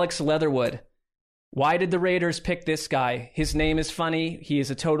day, Alex Leatherwood. Why did the Raiders pick this guy? His name is funny. He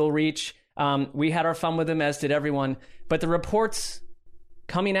is a total reach. We had our fun with him, as did everyone. But the reports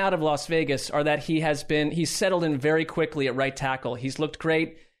coming out of Las Vegas are that he's settled in very quickly at right tackle. He's looked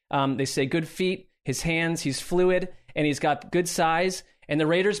great. They say good feet, his hands, he's fluid, and he's got good size. And the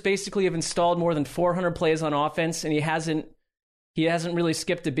Raiders basically have installed more than 400 plays on offense, and he hasn't really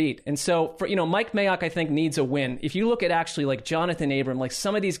skipped a beat. And so, Mike Mayock, I think, needs a win. If you look at actually like Jonathan Abram, like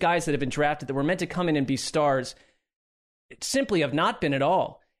some of these guys that have been drafted that were meant to come in and be stars, simply have not been at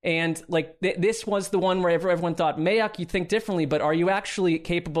all. And like this was the one where everyone thought, Mayock, you think differently, but are you actually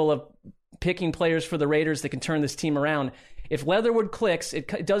capable of picking players for the Raiders that can turn this team around? If Leatherwood clicks,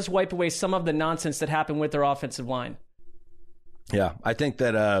 it does wipe away some of the nonsense that happened with their offensive line. Yeah, I think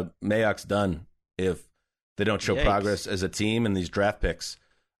that Mayock's done if they don't show progress as a team in these draft picks,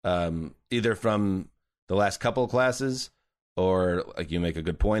 either from the last couple of classes or, like you make a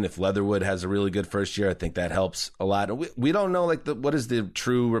good point, if Leatherwood has a really good first year, I think that helps a lot. We don't know what is the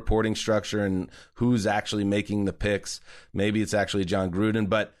true reporting structure and who's actually making the picks. Maybe it's actually John Gruden,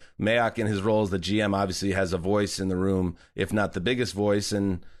 but Mayock in his role as the GM obviously has a voice in the room, if not the biggest voice,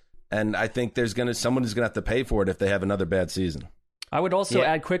 and I think someone is gonna have to pay for it if they have another bad season. I would also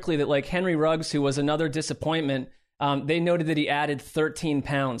add quickly that like Henry Ruggs, who was another disappointment, they noted that he added 13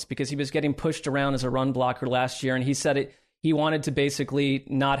 pounds because he was getting pushed around as a run blocker last year, and he said he wanted to basically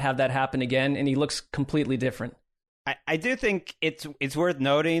not have that happen again, and he looks completely different. I do think it's worth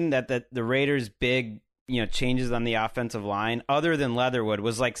noting that the Raiders' big changes on the offensive line, other than Leatherwood,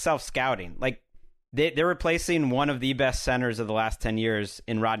 was like self-scouting. Like they're replacing one of the best centers of the last 10 years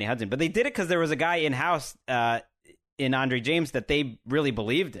in Rodney Hudson, but they did it because there was a guy in-house in Andre James that they really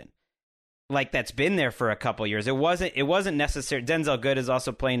believed in. Like, that's been there for a couple years. It wasn't necessary. Denzel Good is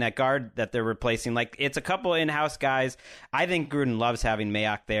also playing that guard that they're replacing. Like, it's a couple in-house guys. I think Gruden loves having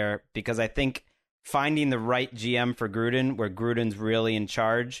Mayock there because I think finding the right GM for Gruden, where Gruden's really in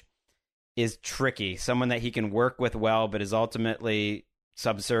charge, is tricky. Someone that he can work with well, but is ultimately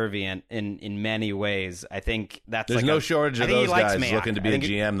subservient in many ways. I think there's no shortage of those guys Mayock. looking to be a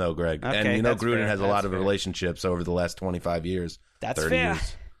GM, though, Greg. Okay, and Gruden fair. has a lot of relationships over the last 25 years. That's 30 fair.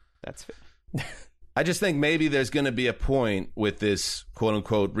 years. That's fair. I just think maybe there's going to be a point with this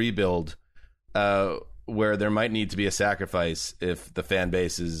quote-unquote rebuild where there might need to be a sacrifice if the fan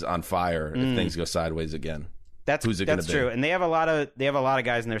base is on fire, if things go sideways again. Who's it going to be? True. And they have a lot of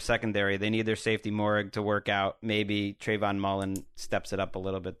guys in their secondary. They need their safety Morrig to work out. Maybe Trayvon Mullen steps it up a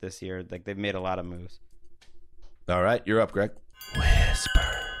little bit this year. Like, they've made a lot of moves. All right, you're up, Greg.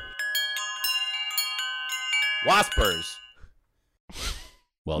 Waspers.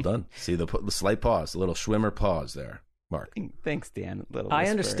 Well done. See the slight pause, a little Schwimmer pause there, Mark. Thanks, Dan. I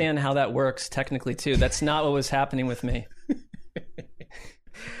understand how that works technically, too. That's not what was happening with me.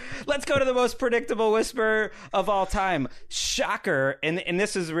 Let's go to the most predictable whisper of all time. Shocker. And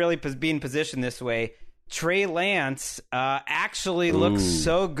this is really being positioned this way. Trey Lance actually looks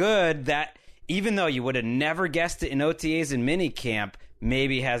so good that even though you would have never guessed it in OTAs and minicamp,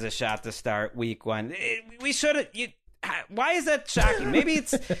 maybe has a shot to start week 1. We should have... Why is that shocking? Maybe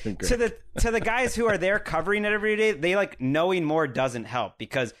it's to the guys who are there covering it every day. They like knowing more doesn't help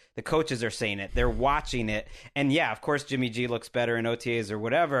because the coaches are saying it. They're watching it. And yeah, of course, Jimmy G looks better in OTAs or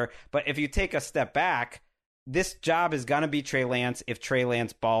whatever. But if you take a step back, this job is going to be Trey Lance if Trey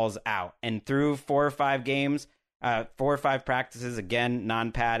Lance balls out. And through 4 or 5 games, 4 or 5 practices, again,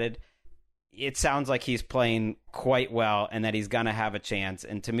 non-padded, it sounds like he's playing quite well and that he's going to have a chance.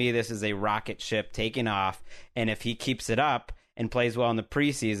 And to me, this is a rocket ship taking off. And if he keeps it up and plays well in the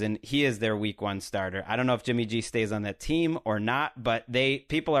preseason, he is their week 1 starter. I don't know if Jimmy G stays on that team or not, but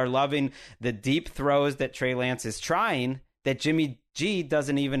people are loving the deep throws that Trey Lance is trying that Jimmy G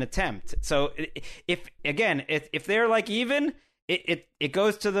doesn't even attempt. So if they're like even, it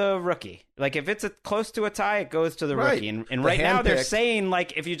goes to the rookie. Like if it's close to a tie, it goes to the rookie. And right now they're saying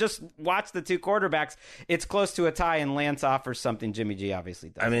like if you just watch the 2 quarterbacks, it's close to a tie, and Lance offers something Jimmy G obviously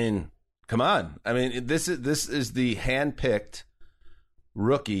does. I mean, come on. I mean, this is the handpicked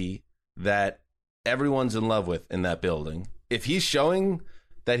rookie that everyone's in love with in that building. If he's showing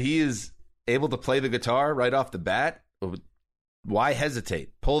that he is able to play the guitar right off the bat, why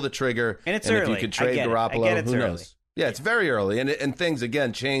hesitate? Pull the trigger. And it's early. If you could trade Garoppolo, who knows? Yeah, it's very early, and things,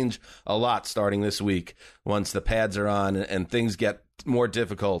 again, change a lot starting this week once the pads are on and things get more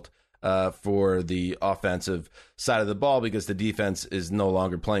difficult for the offensive side of the ball because the defense is no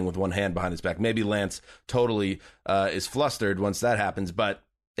longer playing with one hand behind his back. Maybe Lance totally is flustered once that happens, but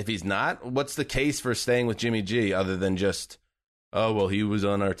if he's not, what's the case for staying with Jimmy G other than just, oh, well, he was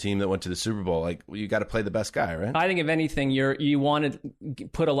on our team that went to the Super Bowl? Like, you got to play the best guy, right? I think if anything, you want to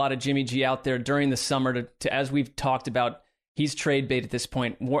put a lot of Jimmy G out there during the summer to as we've talked about, he's trade bait at this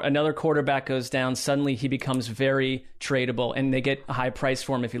point. Another quarterback goes down, suddenly he becomes very tradable, and they get a high price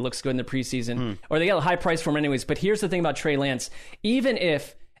for him if he looks good in the preseason. Or they get a high price for him anyways. But here's the thing about Trey Lance. Even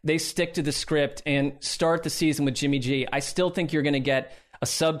if they stick to the script and start the season with Jimmy G, I still think you're going to get a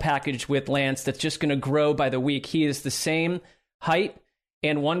sub package with Lance that's just going to grow by the week. He is the same height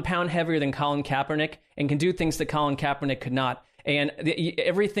and 1 pound heavier than Colin Kaepernick and can do things that Colin Kaepernick could not. And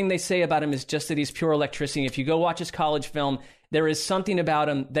everything they say about him is just that he's pure electricity. If you go watch his college film, there is something about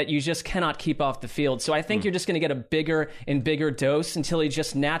him that you just cannot keep off the field. So I think you're just going to get a bigger and bigger dose until he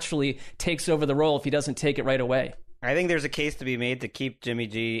just naturally takes over the role if he doesn't take it right away. I think there's a case to be made to keep Jimmy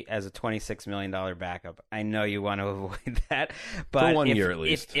G as a $26 million backup. I know you want to avoid that, but for 1 year at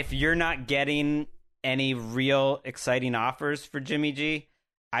least. If you're not getting any real exciting offers for Jimmy G,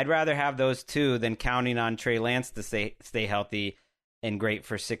 I'd rather have those 2 than counting on Trey Lance to stay healthy and great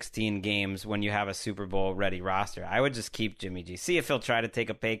for 16 games when you have a Super Bowl ready roster. I would just keep Jimmy G. See if he'll try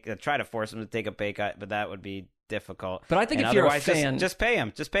to try to force him to take a pay cut, but that would be difficult. But I think if you're a fan, just pay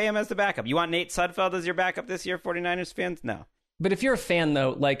him. Just pay him as the backup. You want Nate Sudfeld as your backup this year, 49ers fans? No. But if you're a fan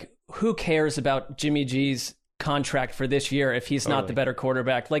though, like who cares about Jimmy G's contract for this year if he's not the better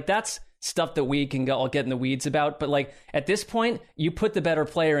quarterback? Like that's stuff that we can all get in the weeds about. But like at this point, you put the better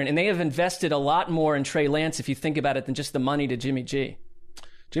player in, and they have invested a lot more in Trey Lance if you think about it than just the money to Jimmy G.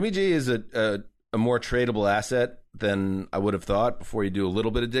 Jimmy G is a more tradable asset than I would have thought before you do a little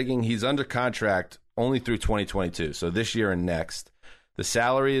bit of digging. He's under contract only through 2022, so this year and next. The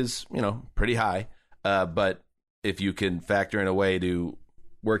salary is, pretty high, but if you can factor in a way to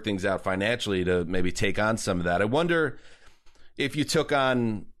work things out financially to maybe take on some of that. I wonder if you took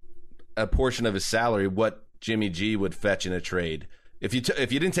on a portion of his salary, what Jimmy G would fetch in a trade. If you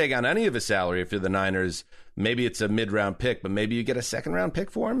didn't take on any of his salary, if you're the Niners, maybe it's a mid-round pick, but maybe you get a second-round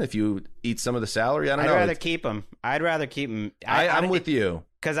pick for him if you eat some of the salary. I don't know. I'd rather keep him. I'm with you.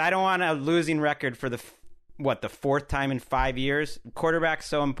 Because I don't want a losing record for the fourth time in 5 years. Quarterback's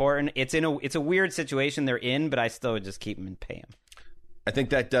so important. It's a weird situation they're in, but I still would just keep him and pay him. I think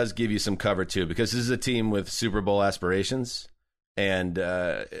that does give you some cover, too, because this is a team with Super Bowl aspirations. And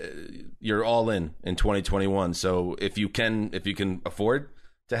you're all in 2021. So if you can afford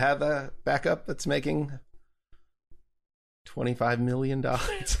to have a backup that's making $25 million,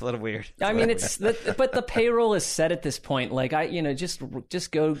 it's a little weird. I mean, but the payroll is set at this point. Like just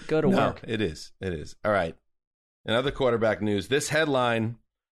go to work. It is. All right. In other quarterback news, this headline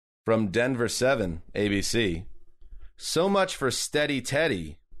from Denver 7 ABC. So much for Steady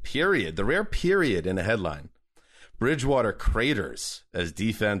Teddy. Period. The rare period in a headline. Bridgewater craters as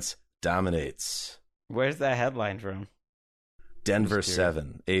defense dominates. Where's that headline from? Denver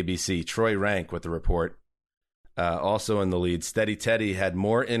 7, ABC. Troy Rank with the report. Also in the lead, Steady Teddy had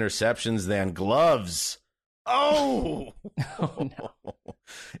more interceptions than gloves. Oh no.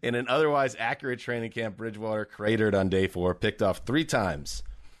 In an otherwise accurate training camp, Bridgewater cratered on day 4, picked off 3 times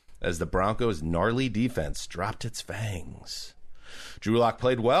as the Broncos' gnarly defense dropped its fangs. Drew Lock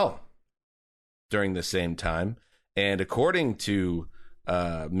played well during the same time. And according to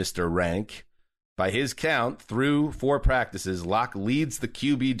Mr. Rank, by his count, through 4 practices, Locke leads the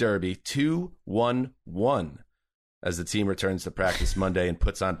QB Derby 2-1-1 as the team returns to practice Monday and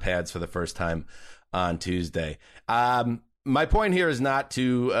puts on pads for the first time on Tuesday. My point here is not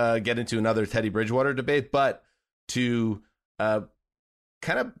to get into another Teddy Bridgewater debate, but to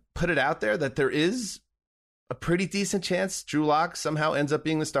kind of put it out there that there is a pretty decent chance Drew Lock somehow ends up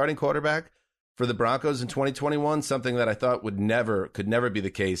being the starting quarterback for the Broncos in 2021, something that I thought could never be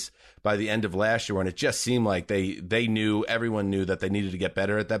the case by the end of last year, when it just seemed like everyone knew that they needed to get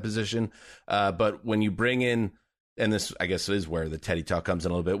better at that position. But when you bring in, and this I guess is where the Teddy talk comes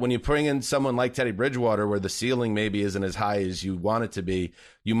in a little bit, when you bring in someone like Teddy Bridgewater, where the ceiling maybe isn't as high as you want it to be,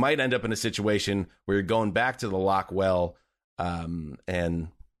 you might end up in a situation where you're going back to the Lock well, and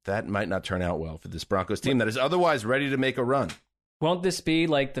that might not turn out well for this Broncos team that is otherwise ready to make a run. Won't this be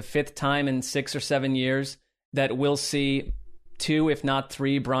like the 5th time in 6 or 7 years that we'll see 2, if not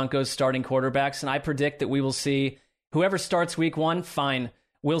 3, Broncos starting quarterbacks? And I predict that we will see whoever starts week 1, fine.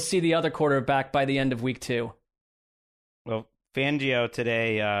 We'll see the other quarterback by the end of week 2. Well, Fangio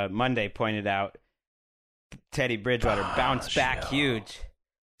today, Monday, pointed out Teddy Bridgewater bounced back huge.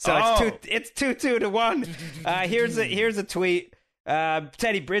 So it's 2-1. Here's a tweet.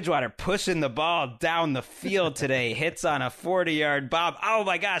 Teddy Bridgewater pushing the ball down the field today, hits on a 40-yard bob. Oh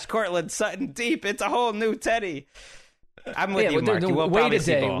my gosh, Cortland Sutton deep. It's a whole new Teddy. I'm with you, Mark.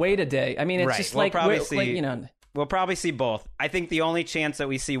 Wait a day. I mean, it's just we'll probably see both. I think the only chance that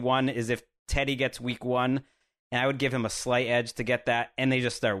we see one is if Teddy gets week 1, and I would give him a slight edge to get that, and they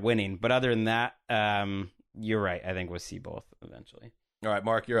just start winning. But other than that, you're right. I think we'll see both eventually. All right,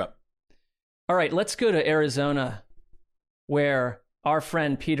 Mark, you're up. All right, let's go to Arizona, where our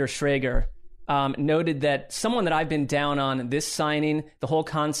friend Peter Schrager noted that someone that I've been down on this signing, the whole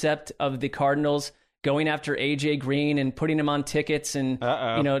concept of the Cardinals going after A.J. Green and putting him on tickets and,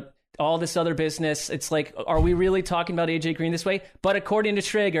 all this other business. It's like, are we really talking about A.J. Green this way? But according to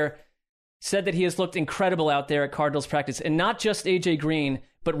Schrager, said that he has looked incredible out there at Cardinals practice. And not just A.J. Green,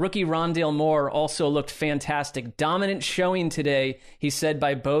 but rookie Rondale Moore also looked fantastic. Dominant showing today, he said,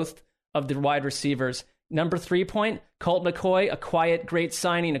 by both of the wide receivers. Number 3 point, Colt McCoy, a quiet, great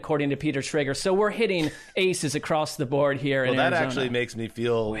signing, according to Peter Schrager. So we're hitting aces across the board here in Arizona. That actually makes me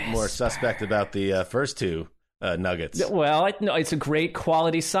feel more suspect about the first 2 Nuggets. Well, it's a great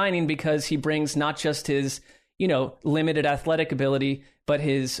quality signing because he brings not just his, limited athletic ability, but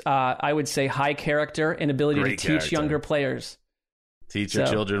his, I would say, high character and ability to teach younger players. Teach your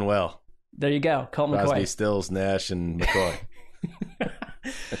children well. There you go, Colt Crosby, McCoy. Stills, Nash, and McCoy.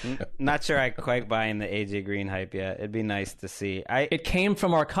 Not sure I quite buy in the AJ Green hype yet. It'd be nice to see. It came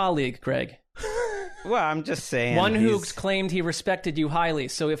from our colleague, Greg. Well, I'm just saying. One who claimed he respected you highly.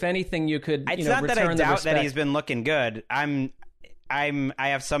 So if anything, you could it's not that I doubt that he's been looking good. I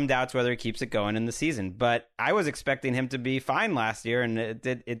have some doubts whether he keeps it going in the season, but I was expecting him to be fine last year, and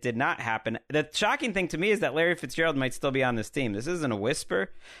it did not happen. The shocking thing to me is that Larry Fitzgerald might still be on this team. This isn't a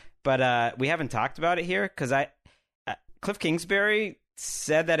whisper, but we haven't talked about it here because Cliff Kingsbury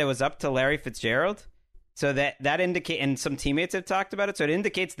said that it was up to Larry Fitzgerald, So that indicate, and some teammates have talked about it. So it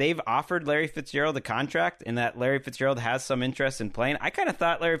indicates they've offered Larry Fitzgerald a contract, and that Larry Fitzgerald has some interest in playing. I kind of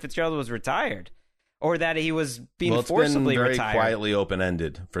thought Larry Fitzgerald was retired, or that he was being forcibly very retired. Quietly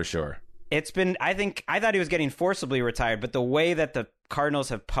open-ended for sure. It's been. I thought he was getting forcibly retired, but the way that the Cardinals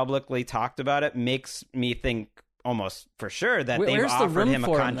have publicly talked about it makes me think almost for sure that they've offered him a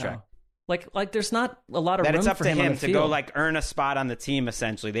contract. Like there's not a lot of that room it's up for to him to field. go like earn a spot on the team.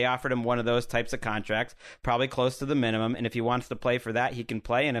 Essentially, they offered him one of those types of contracts, probably close to the minimum. And if he wants to play for that, he can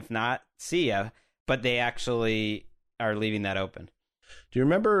play. And if not, see ya. But they actually are leaving that open. Do you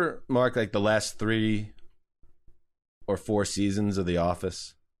remember, Mark, like the last 3 or 4 seasons of The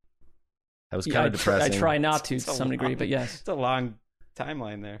Office? That was kind of depressing. I try not to some degree, but yes, it's a long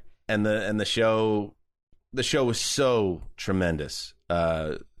timeline there. And the show was so tremendous.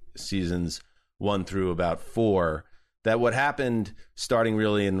 Seasons 1 through about 4, that what happened starting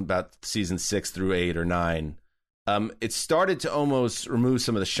really in about season 6 through 8 or 9, it started to almost remove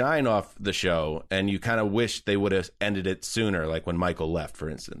some of the shine off the show, and you kind of wish they would have ended it sooner, like when Michael left, for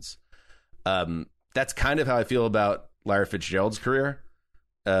instance. That's kind of how I feel about Larry Fitzgerald's career.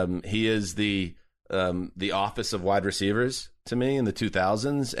 He is the office of wide receivers to me in the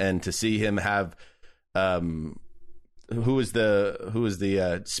 2000s, and to see him have who was the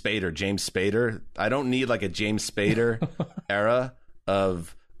Spader, James Spader. I don't need like a James Spader era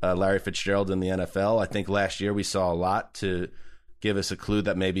of Larry Fitzgerald in the NFL. I think last year we saw a lot to give us a clue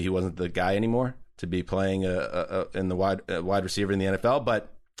that maybe he wasn't the guy anymore to be playing in the wide receiver in the NFL.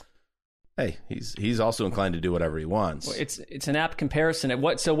 But hey, he's also inclined to do whatever he wants. Well, it's an apt comparison.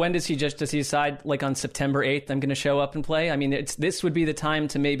 So when does he decide like on September 8th I'm going to show up and play? I mean, this would be the time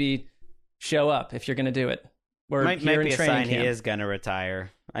to maybe show up if you're going to do it. Or might here be in a training sign camp. he is going to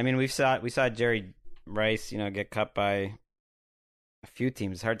retire. I mean, we saw Jerry Rice, get cut by a few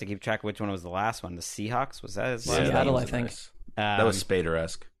teams. It's hard to keep track of which one was the last one. The Seahawks, was that his last Seattle, I think. That was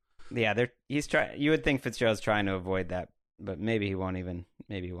Spader-esque. Yeah, he's trying. You would think Fitzgerald's trying to avoid that, but maybe he won't even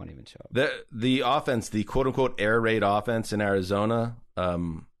show up. The offense, the quote unquote air raid offense in Arizona, a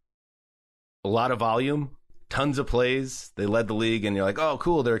lot of volume, tons of plays. They led the league, and you're like, oh,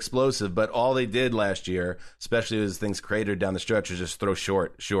 cool, they're explosive. But all they did last year, especially as things cratered down the stretch, was just throw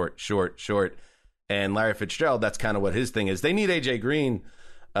short. And Larry Fitzgerald, that's kind of what his thing is. They need A.J. Green,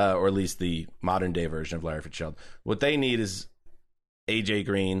 or at least the modern day version of Larry Fitzgerald. What they need is A.J.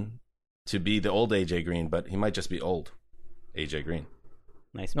 Green to be the old A.J. Green, but he might just be old A.J. Green.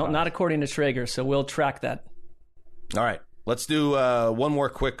 Nice. No, not according to Traeger, so we'll track that. All right, let's do one more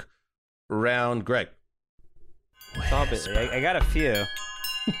quick round. Greg. I got a few.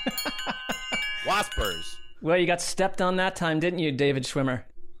 Waspers. Well, you got stepped on that time, didn't you, David Schwimmer?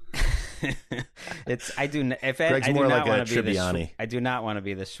 Greg's I do more not like want a to be Tribbiani. I do not want to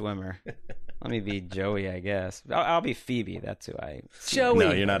be the Schwimmer. Let me be Joey, I guess. I'll be Phoebe. That's who I. Joey.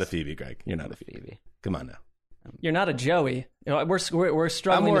 No, you're not a Phoebe, Greg. You're not a Phoebe. Come on now. You're not a Joey. We're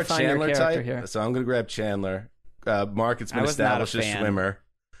struggling I'm more to find Chandler your character type, here. so I'm going to grab Chandler. Mark, it's been established as Schwimmer.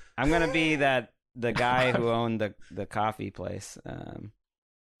 I'm going to be the guy who owned the coffee place.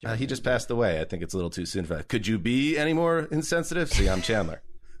 He just passed away. I think it's a little too soon for that. Could you be any more insensitive? See, I'm Chandler.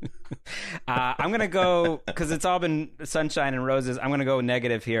 I'm going to go, because it's all been sunshine and roses, I'm going to go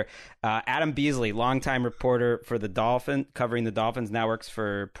negative here. Adam Beasley, longtime reporter for the Dolphins, covering the Dolphins, now works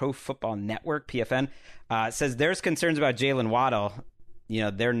for Pro Football Network, PFN, says there's concerns about Jalen Waddle,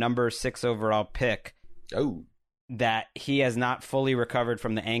 their number 6 overall pick. Oh. That he has not fully recovered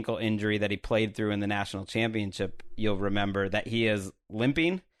from the ankle injury that he played through in the national championship. You'll remember that he is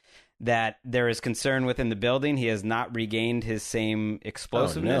limping, that there is concern within the building. He has not regained his same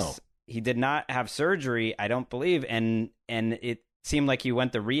explosiveness. Oh, no. He did not have surgery, I don't believe, and it seemed like he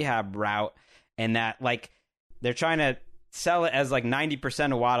went the rehab route, and that they're trying to sell it as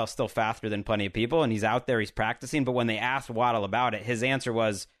 90% of Waddle still faster than plenty of people, and he's out there, he's practicing. But when they asked Waddle about it, his answer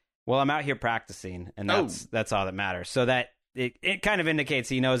was, well, I'm out here practicing, and that's all that matters. So that it kind of indicates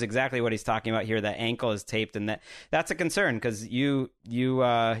he knows exactly what he's talking about here. That ankle is taped, and that's a concern, because you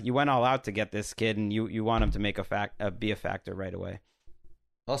went all out to get this kid, and you want him to make be a factor right away.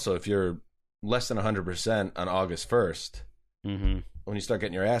 Also, if you're less than 100% on August 1st, when you start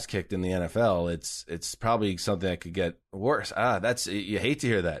getting your ass kicked in the NFL, it's probably something that could get worse. You hate to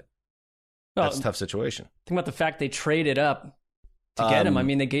hear that. That's a tough situation. Think about the fact they traded up to get him. I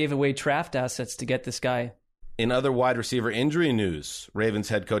mean, they gave away draft assets to get this guy. In other wide receiver injury news, Ravens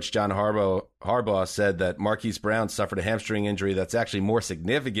head coach John Harbaugh said that Marquise Brown suffered a hamstring injury that's actually more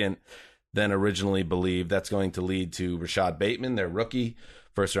significant than originally believed. That's going to lead to Rashad Bateman, their rookie,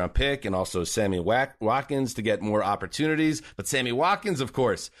 first-round pick, and also Sammy Watkins to get more opportunities. But Sammy Watkins, of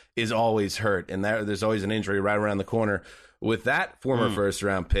course, is always hurt, and there's always an injury right around the corner with that former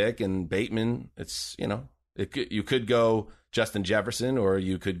first-round pick. And Bateman, it's, you could go Justin Jefferson, or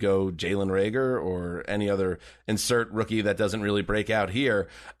you could go Jalen Reagor, or any other insert rookie that doesn't really break out here.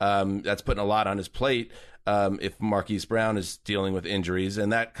 That's putting a lot on his plate if Marquise Brown is dealing with injuries.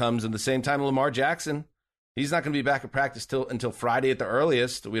 And that comes at the same time Lamar Jackson. He's not going to be back at practice until Friday at the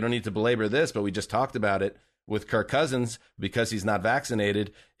earliest. We don't need to belabor this, but we just talked about it with Kirk Cousins. Because he's not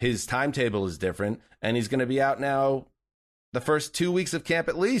vaccinated, his timetable is different, and he's going to be out now the first 2 weeks of camp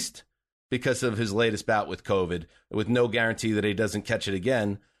at least, because of his latest bout with COVID, with no guarantee that he doesn't catch it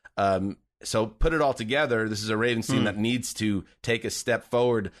again. So put it all together, this is a Ravens team that needs to take a step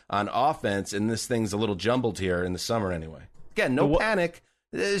forward on offense, and this thing's a little jumbled here in the summer anyway. Again, no panic.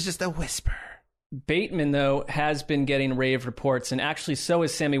 It's just a whisper. Bateman, though, has been getting rave reports, and actually so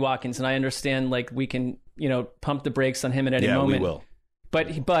is Sammy Watkins, and I understand we can, pump the brakes on him at any moment. Yeah, we will.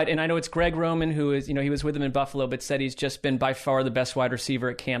 But and I know it's Greg Roman, who is, he was with him in Buffalo, but said he's just been by far the best wide receiver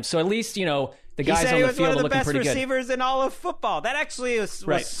at camp. So at least, the guys on the field are looking pretty good. He said he was one of the best receivers in all of football. That actually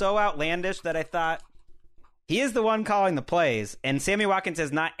was so outlandish that I thought he is the one calling the plays. And Sammy Watkins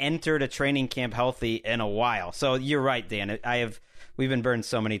has not entered a training camp healthy in a while. So you're right, Dan. We've been burned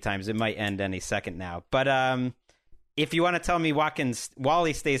so many times. It might end any second now. But if you want to tell me Watkins, while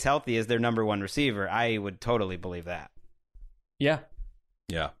he stays healthy, is their number one receiver, I would totally believe that. Yeah.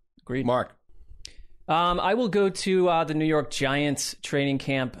 Yeah. Agreed. Mark. I will go to the New York Giants training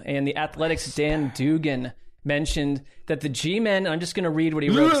camp, and the Athletics' Dan Dugan mentioned that the G-men, I'm just going to read what he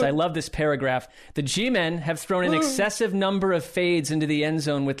wrote because I love this paragraph. The G-men have thrown an excessive number of fades into the end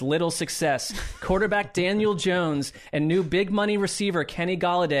zone with little success. Quarterback Daniel Jones and new big money receiver Kenny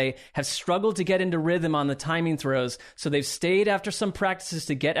Golladay have struggled to get into rhythm on the timing throws, so they've stayed after some practices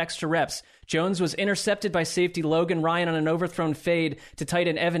to get extra reps. Jones was intercepted by safety Logan Ryan on an overthrown fade to tight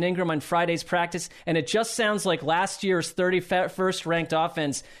end Evan Ingram on Friday's practice, and it just sounds like last year's 31st ranked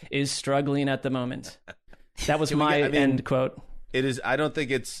offense is struggling at the moment. That was my end quote. It is. I don't think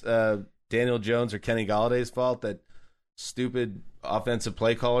it's Daniel Jones or Kenny Galladay's fault that stupid offensive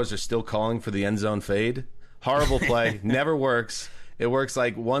play callers are still calling for the end zone fade. Horrible play. Never works. It works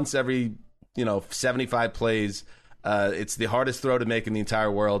like once every 75 plays. It's the hardest throw to make in the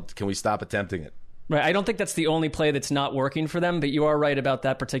entire world. Can we stop attempting it? Right. I don't think that's the only play that's not working for them, but you are right about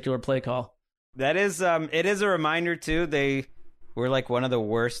that particular play call. That is. It is a reminder too. We're like one of the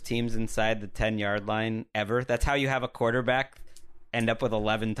worst teams inside the 10-yard line ever. That's how you have a quarterback end up with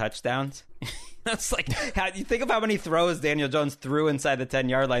 11 touchdowns. That's like, you think of how many throws Daniel Jones threw inside the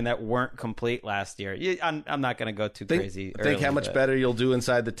 10-yard line that weren't complete last year. I'm not going to go too crazy. Think how much better you'll do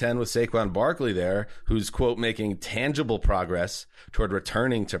inside the 10 with Saquon Barkley there, who's, quote, making tangible progress toward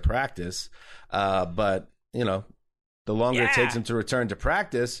returning to practice. But, the longer it takes him to return to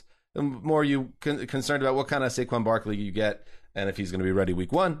practice, the more you concerned about what kind of Saquon Barkley you get. And if he's going to be ready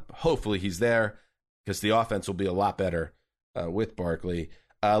week one, hopefully he's there, because the offense will be a lot better with Barkley.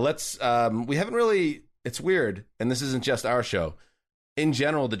 We haven't really, it's weird, and this isn't just our show. In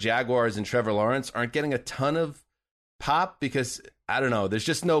general, the Jaguars and Trevor Lawrence aren't getting a ton of pop because, I don't know, there's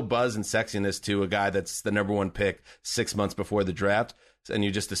just no buzz and sexiness to a guy that's the number one pick 6 months before the draft, and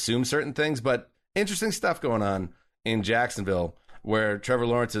you just assume certain things. But interesting stuff going on in Jacksonville, where Trevor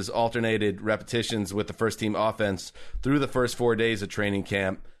Lawrence has alternated repetitions with the first-team offense through the first 4 days of training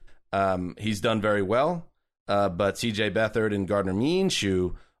camp. He's done very well, but C.J. Beathard and Gardner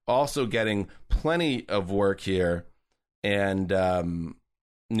Minshew also getting plenty of work here. And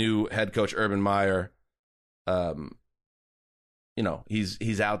new head coach Urban Meyer,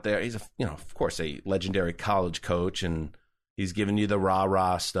 he's out there. He's, of course, a legendary college coach, and he's giving you the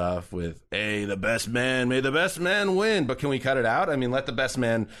rah-rah stuff with, hey, the best man, may the best man win. But can we cut it out? I mean, let the best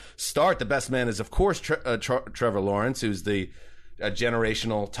man start. The best man is, of course, Trevor Lawrence, who's the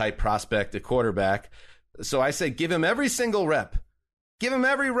generational type prospect at quarterback. So I say give him every single rep. Give him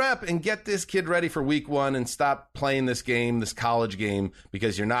every rep and get this kid ready for week one, and stop playing this game, this college game,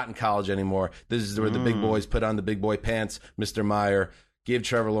 because you're not in college anymore. This is where the big boys put on the big boy pants, Mr. Meyer. Give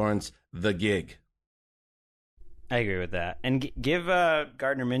Trevor Lawrence the gig. I agree with that. And give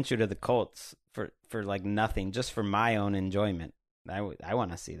Gardner Minshew to the Colts for like nothing, just for my own enjoyment. I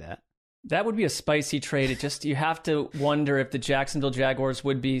want to see that. That would be a spicy trade. You have to wonder if the Jacksonville Jaguars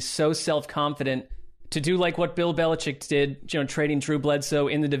would be so self-confident to do like what Bill Belichick did, trading Drew Bledsoe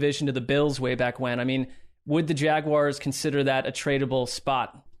in the division to the Bills way back when. I mean, would the Jaguars consider that a tradable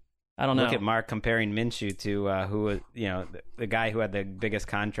spot? I don't know. Look at Mark comparing Minshew to who was, the guy who had the biggest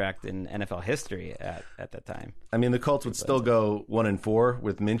contract in NFL history at that time. I mean, the Colts would still go 1-4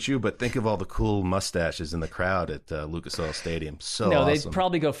 with Minshew, but think of all the cool mustaches in the crowd at Lucas Oil Stadium. No, awesome. they'd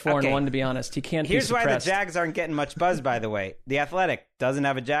probably go 4-1, to be honest. He can't Here's be suppressed. why the Jags aren't getting much buzz, by the way. The Athletic doesn't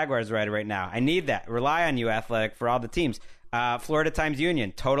have a Jaguars writer right now. I need that. Rely on you, Athletic, for all the teams. Florida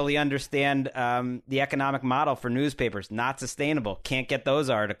Times-Union, totally understand the economic model for newspapers. Not sustainable. Can't get those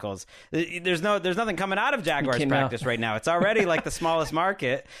articles. There's nothing coming out of Jaguars practice right now. It's already like the smallest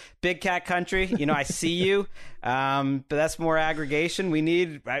market. Big cat country. I see you, but that's more aggregation.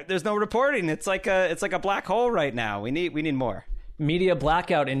 There's no reporting. It's like a black hole right now. We need more. Media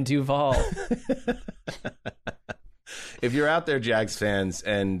blackout in Duval. If you're out there, Jags fans,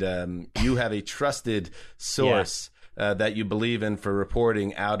 and you have a trusted source that you believe in for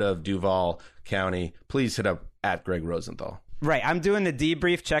reporting out of Duval County, please hit up at Greg Rosenthal. Right. I'm doing the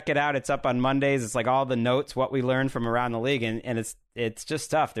debrief. Check it out. It's up on Mondays. It's like all the notes, what we learned from around the league, and it's just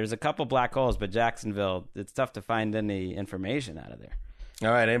tough. There's a couple black holes, but Jacksonville, it's tough to find any information out of there.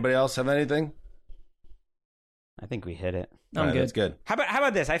 All right. Anybody else have anything? I think we hit it. I'm good. That's good. How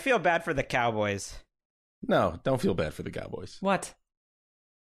about this? I feel bad for the Cowboys. No, don't feel bad for the Cowboys. What?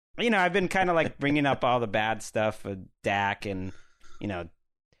 I've been kind of like bringing up all the bad stuff with Dak and,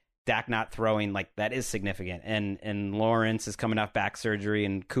 Dak not throwing, like that is significant. And Lawrence is coming off back surgery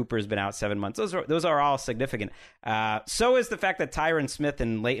and Cooper's been out 7 months. Those are all significant. So is the fact that Tyron Smith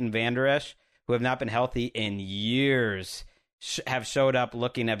and Leighton Vander Esch, who have not been healthy in years, have showed up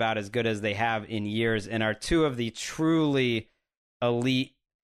looking about as good as they have in years and are two of the truly elite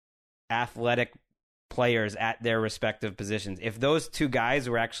athletic players at their respective positions. If those two guys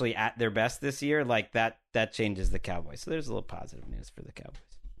were actually at their best this year, like that changes the Cowboys. So there's a little positive news for the Cowboys.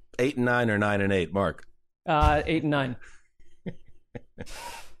 8-9 or 9-8, Mark? 8-9.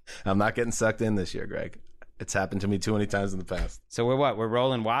 I'm not getting sucked in this year, Greg. It's happened to me too many times in the past. So we're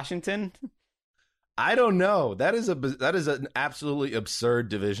rolling Washington? I don't know. That is an absolutely absurd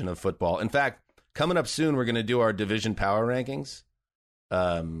division of football. In fact, coming up soon, we're going to do our division power rankings.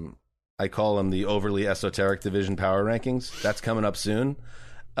 I call them the overly esoteric division power rankings. That's coming up soon.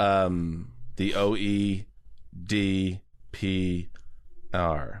 The OEDPR.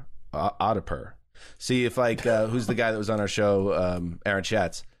 Ottiper. See if who's the guy that was on our show, Aaron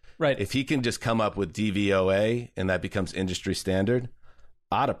Schatz. Right. If he can just come up with DVOA and that becomes industry standard,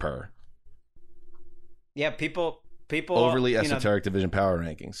 Ottiper. Yeah, people overly esoteric division power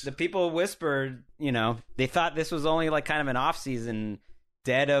rankings. The people whispered, they thought this was only like kind of an off-season,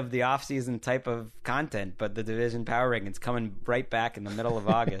 dead of the off-season type of content, but the division power rankings coming right back in the middle of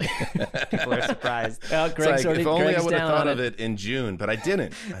August. People are surprised. Well, Greg's if only I would have thought of it in June, but I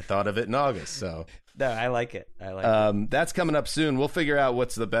didn't. I thought of it in August. So no, I like it. That's coming up soon. We'll figure out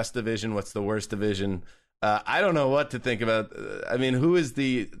what's the best division, what's the worst division. I don't know what to think about. I mean, who is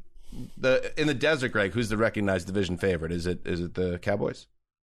the in the desert, Greg? Who's the recognized division favorite? Is it the Cowboys?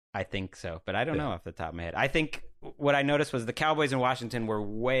 I think so, but I don't know off the top of my head. I think what I noticed was the Cowboys and Washington were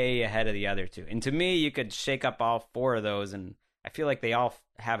way ahead of the other two. And to me, you could shake up all four of those, and I feel like they all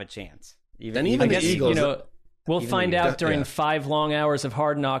have a chance. Even the Eagles. We'll find out during 5 long hours of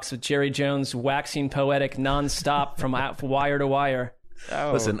Hard Knocks with Jerry Jones waxing poetic nonstop from wire to wire.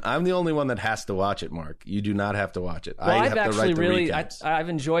 Oh. Listen, I'm the only one that has to watch it, Mark. You do not have to watch it. Well, I I've have actually to write the really, recaps. I've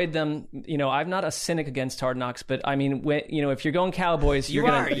enjoyed them. I'm not a cynic against Hard Knocks, but I mean, if you're going Cowboys, you're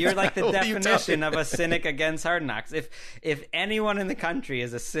like the definition of a cynic against Hard Knocks. If anyone in the country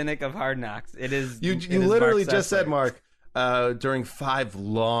is a cynic of Hard Knocks, it is. You literally just said, Mark. During 5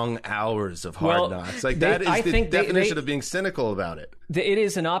 long hours of Hard Knocks. That is the definition of being cynical about it. It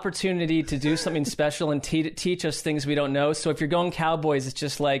is an opportunity to do something special and teach us things we don't know. So if you're going Cowboys, it's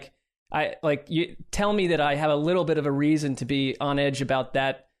just you tell me that I have a little bit of a reason to be on edge about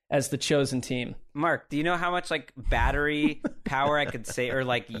that as the chosen team. Mark, do you know how much battery power I could save or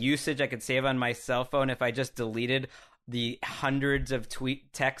usage I could save on my cell phone if I just deleted the hundreds of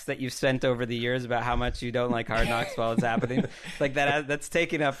texts that you've sent over the years about how much you don't like Hard Knocks while it's happening? That's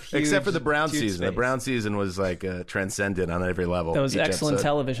taking up huge, except for the Brown season. Space. The Brown season was transcendent on every level. That was excellent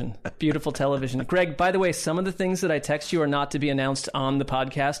television. Beautiful television. Greg, by the way, some of the things that I text you are not to be announced on the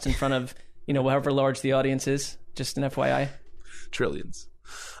podcast in front of, however large the audience is. Just an FYI. Trillions.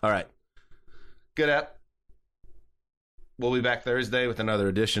 All right. Good app. We'll be back Thursday with another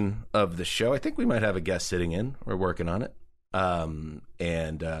edition of the show. I think we might have a guest sitting in. We're working on it. And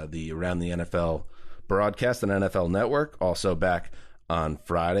the Around the NFL broadcast on NFL Network, also back on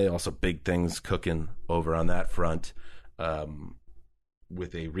Friday. Also big things cooking over on that front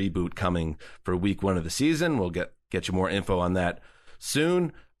with a reboot coming for week 1 of the season. We'll get you more info on that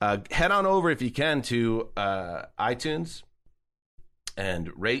soon. head on over if you can to iTunes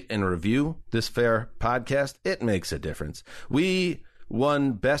and rate and review this fair podcast. It makes a difference. We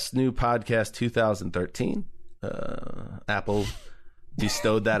won Best New Podcast 2013. Apple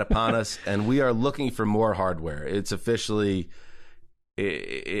bestowed that upon us, and we are looking for more hardware. It's officially,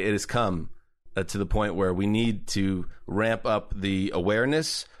 it has come to the point where we need to ramp up the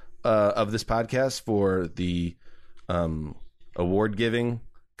awareness of this podcast for the award-giving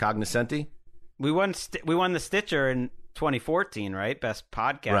cognoscenti. We won the Stitcher in 2014, right? Best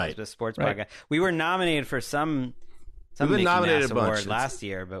podcast, right. Best sports podcast. We were nominated for some We've been nominated a bunch award last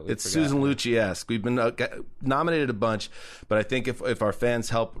year, but it's Susan Lucci-esque. We've been nominated a bunch, but I think if our fans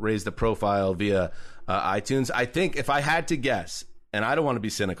help raise the profile via iTunes, I think if I had to guess, and I don't want to be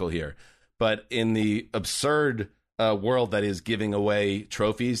cynical here, but in the absurd world that is giving away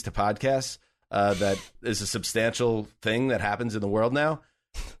trophies to podcasts, that is a substantial thing that happens in the world now.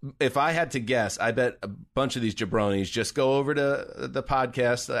 If I had to guess, I bet a bunch of these jabronis just go over to the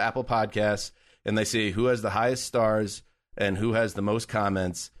podcast, the Apple Podcasts, and they see who has the highest stars and who has the most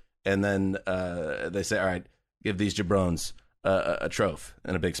comments, and then they say, all right, give these jabrones a trophy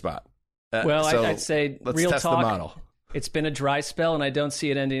and a big spot. Well, so I'd say let's real test talk. The model. It's been a dry spell, and I don't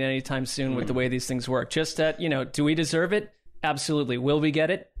see it ending anytime soon with the way these things work. Just that, do we deserve it? Absolutely. Will we get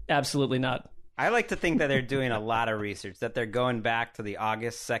it? Absolutely not. I like to think that they're doing a lot of research, that they're going back to the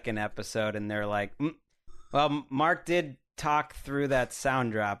August 2nd episode, and they're like, well, Mark did talk through that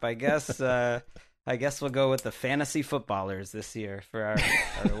sound drop. I guess we'll go with the fantasy footballers this year for our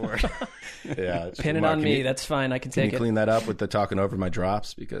award. Yeah, pin it on me. That's fine. I can take it. Can you clean that up with the talking over my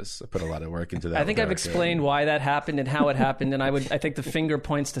drops, because I put a lot of work into that. I think I've explained why that happened and how it happened, and I think the finger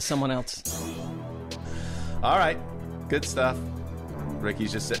points to someone else. All right, good stuff.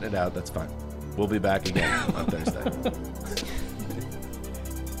 Ricky's just sitting it out. That's fine. We'll be back again on Thursday.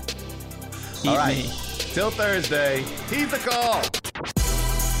 All right, till Thursday. Heed the call.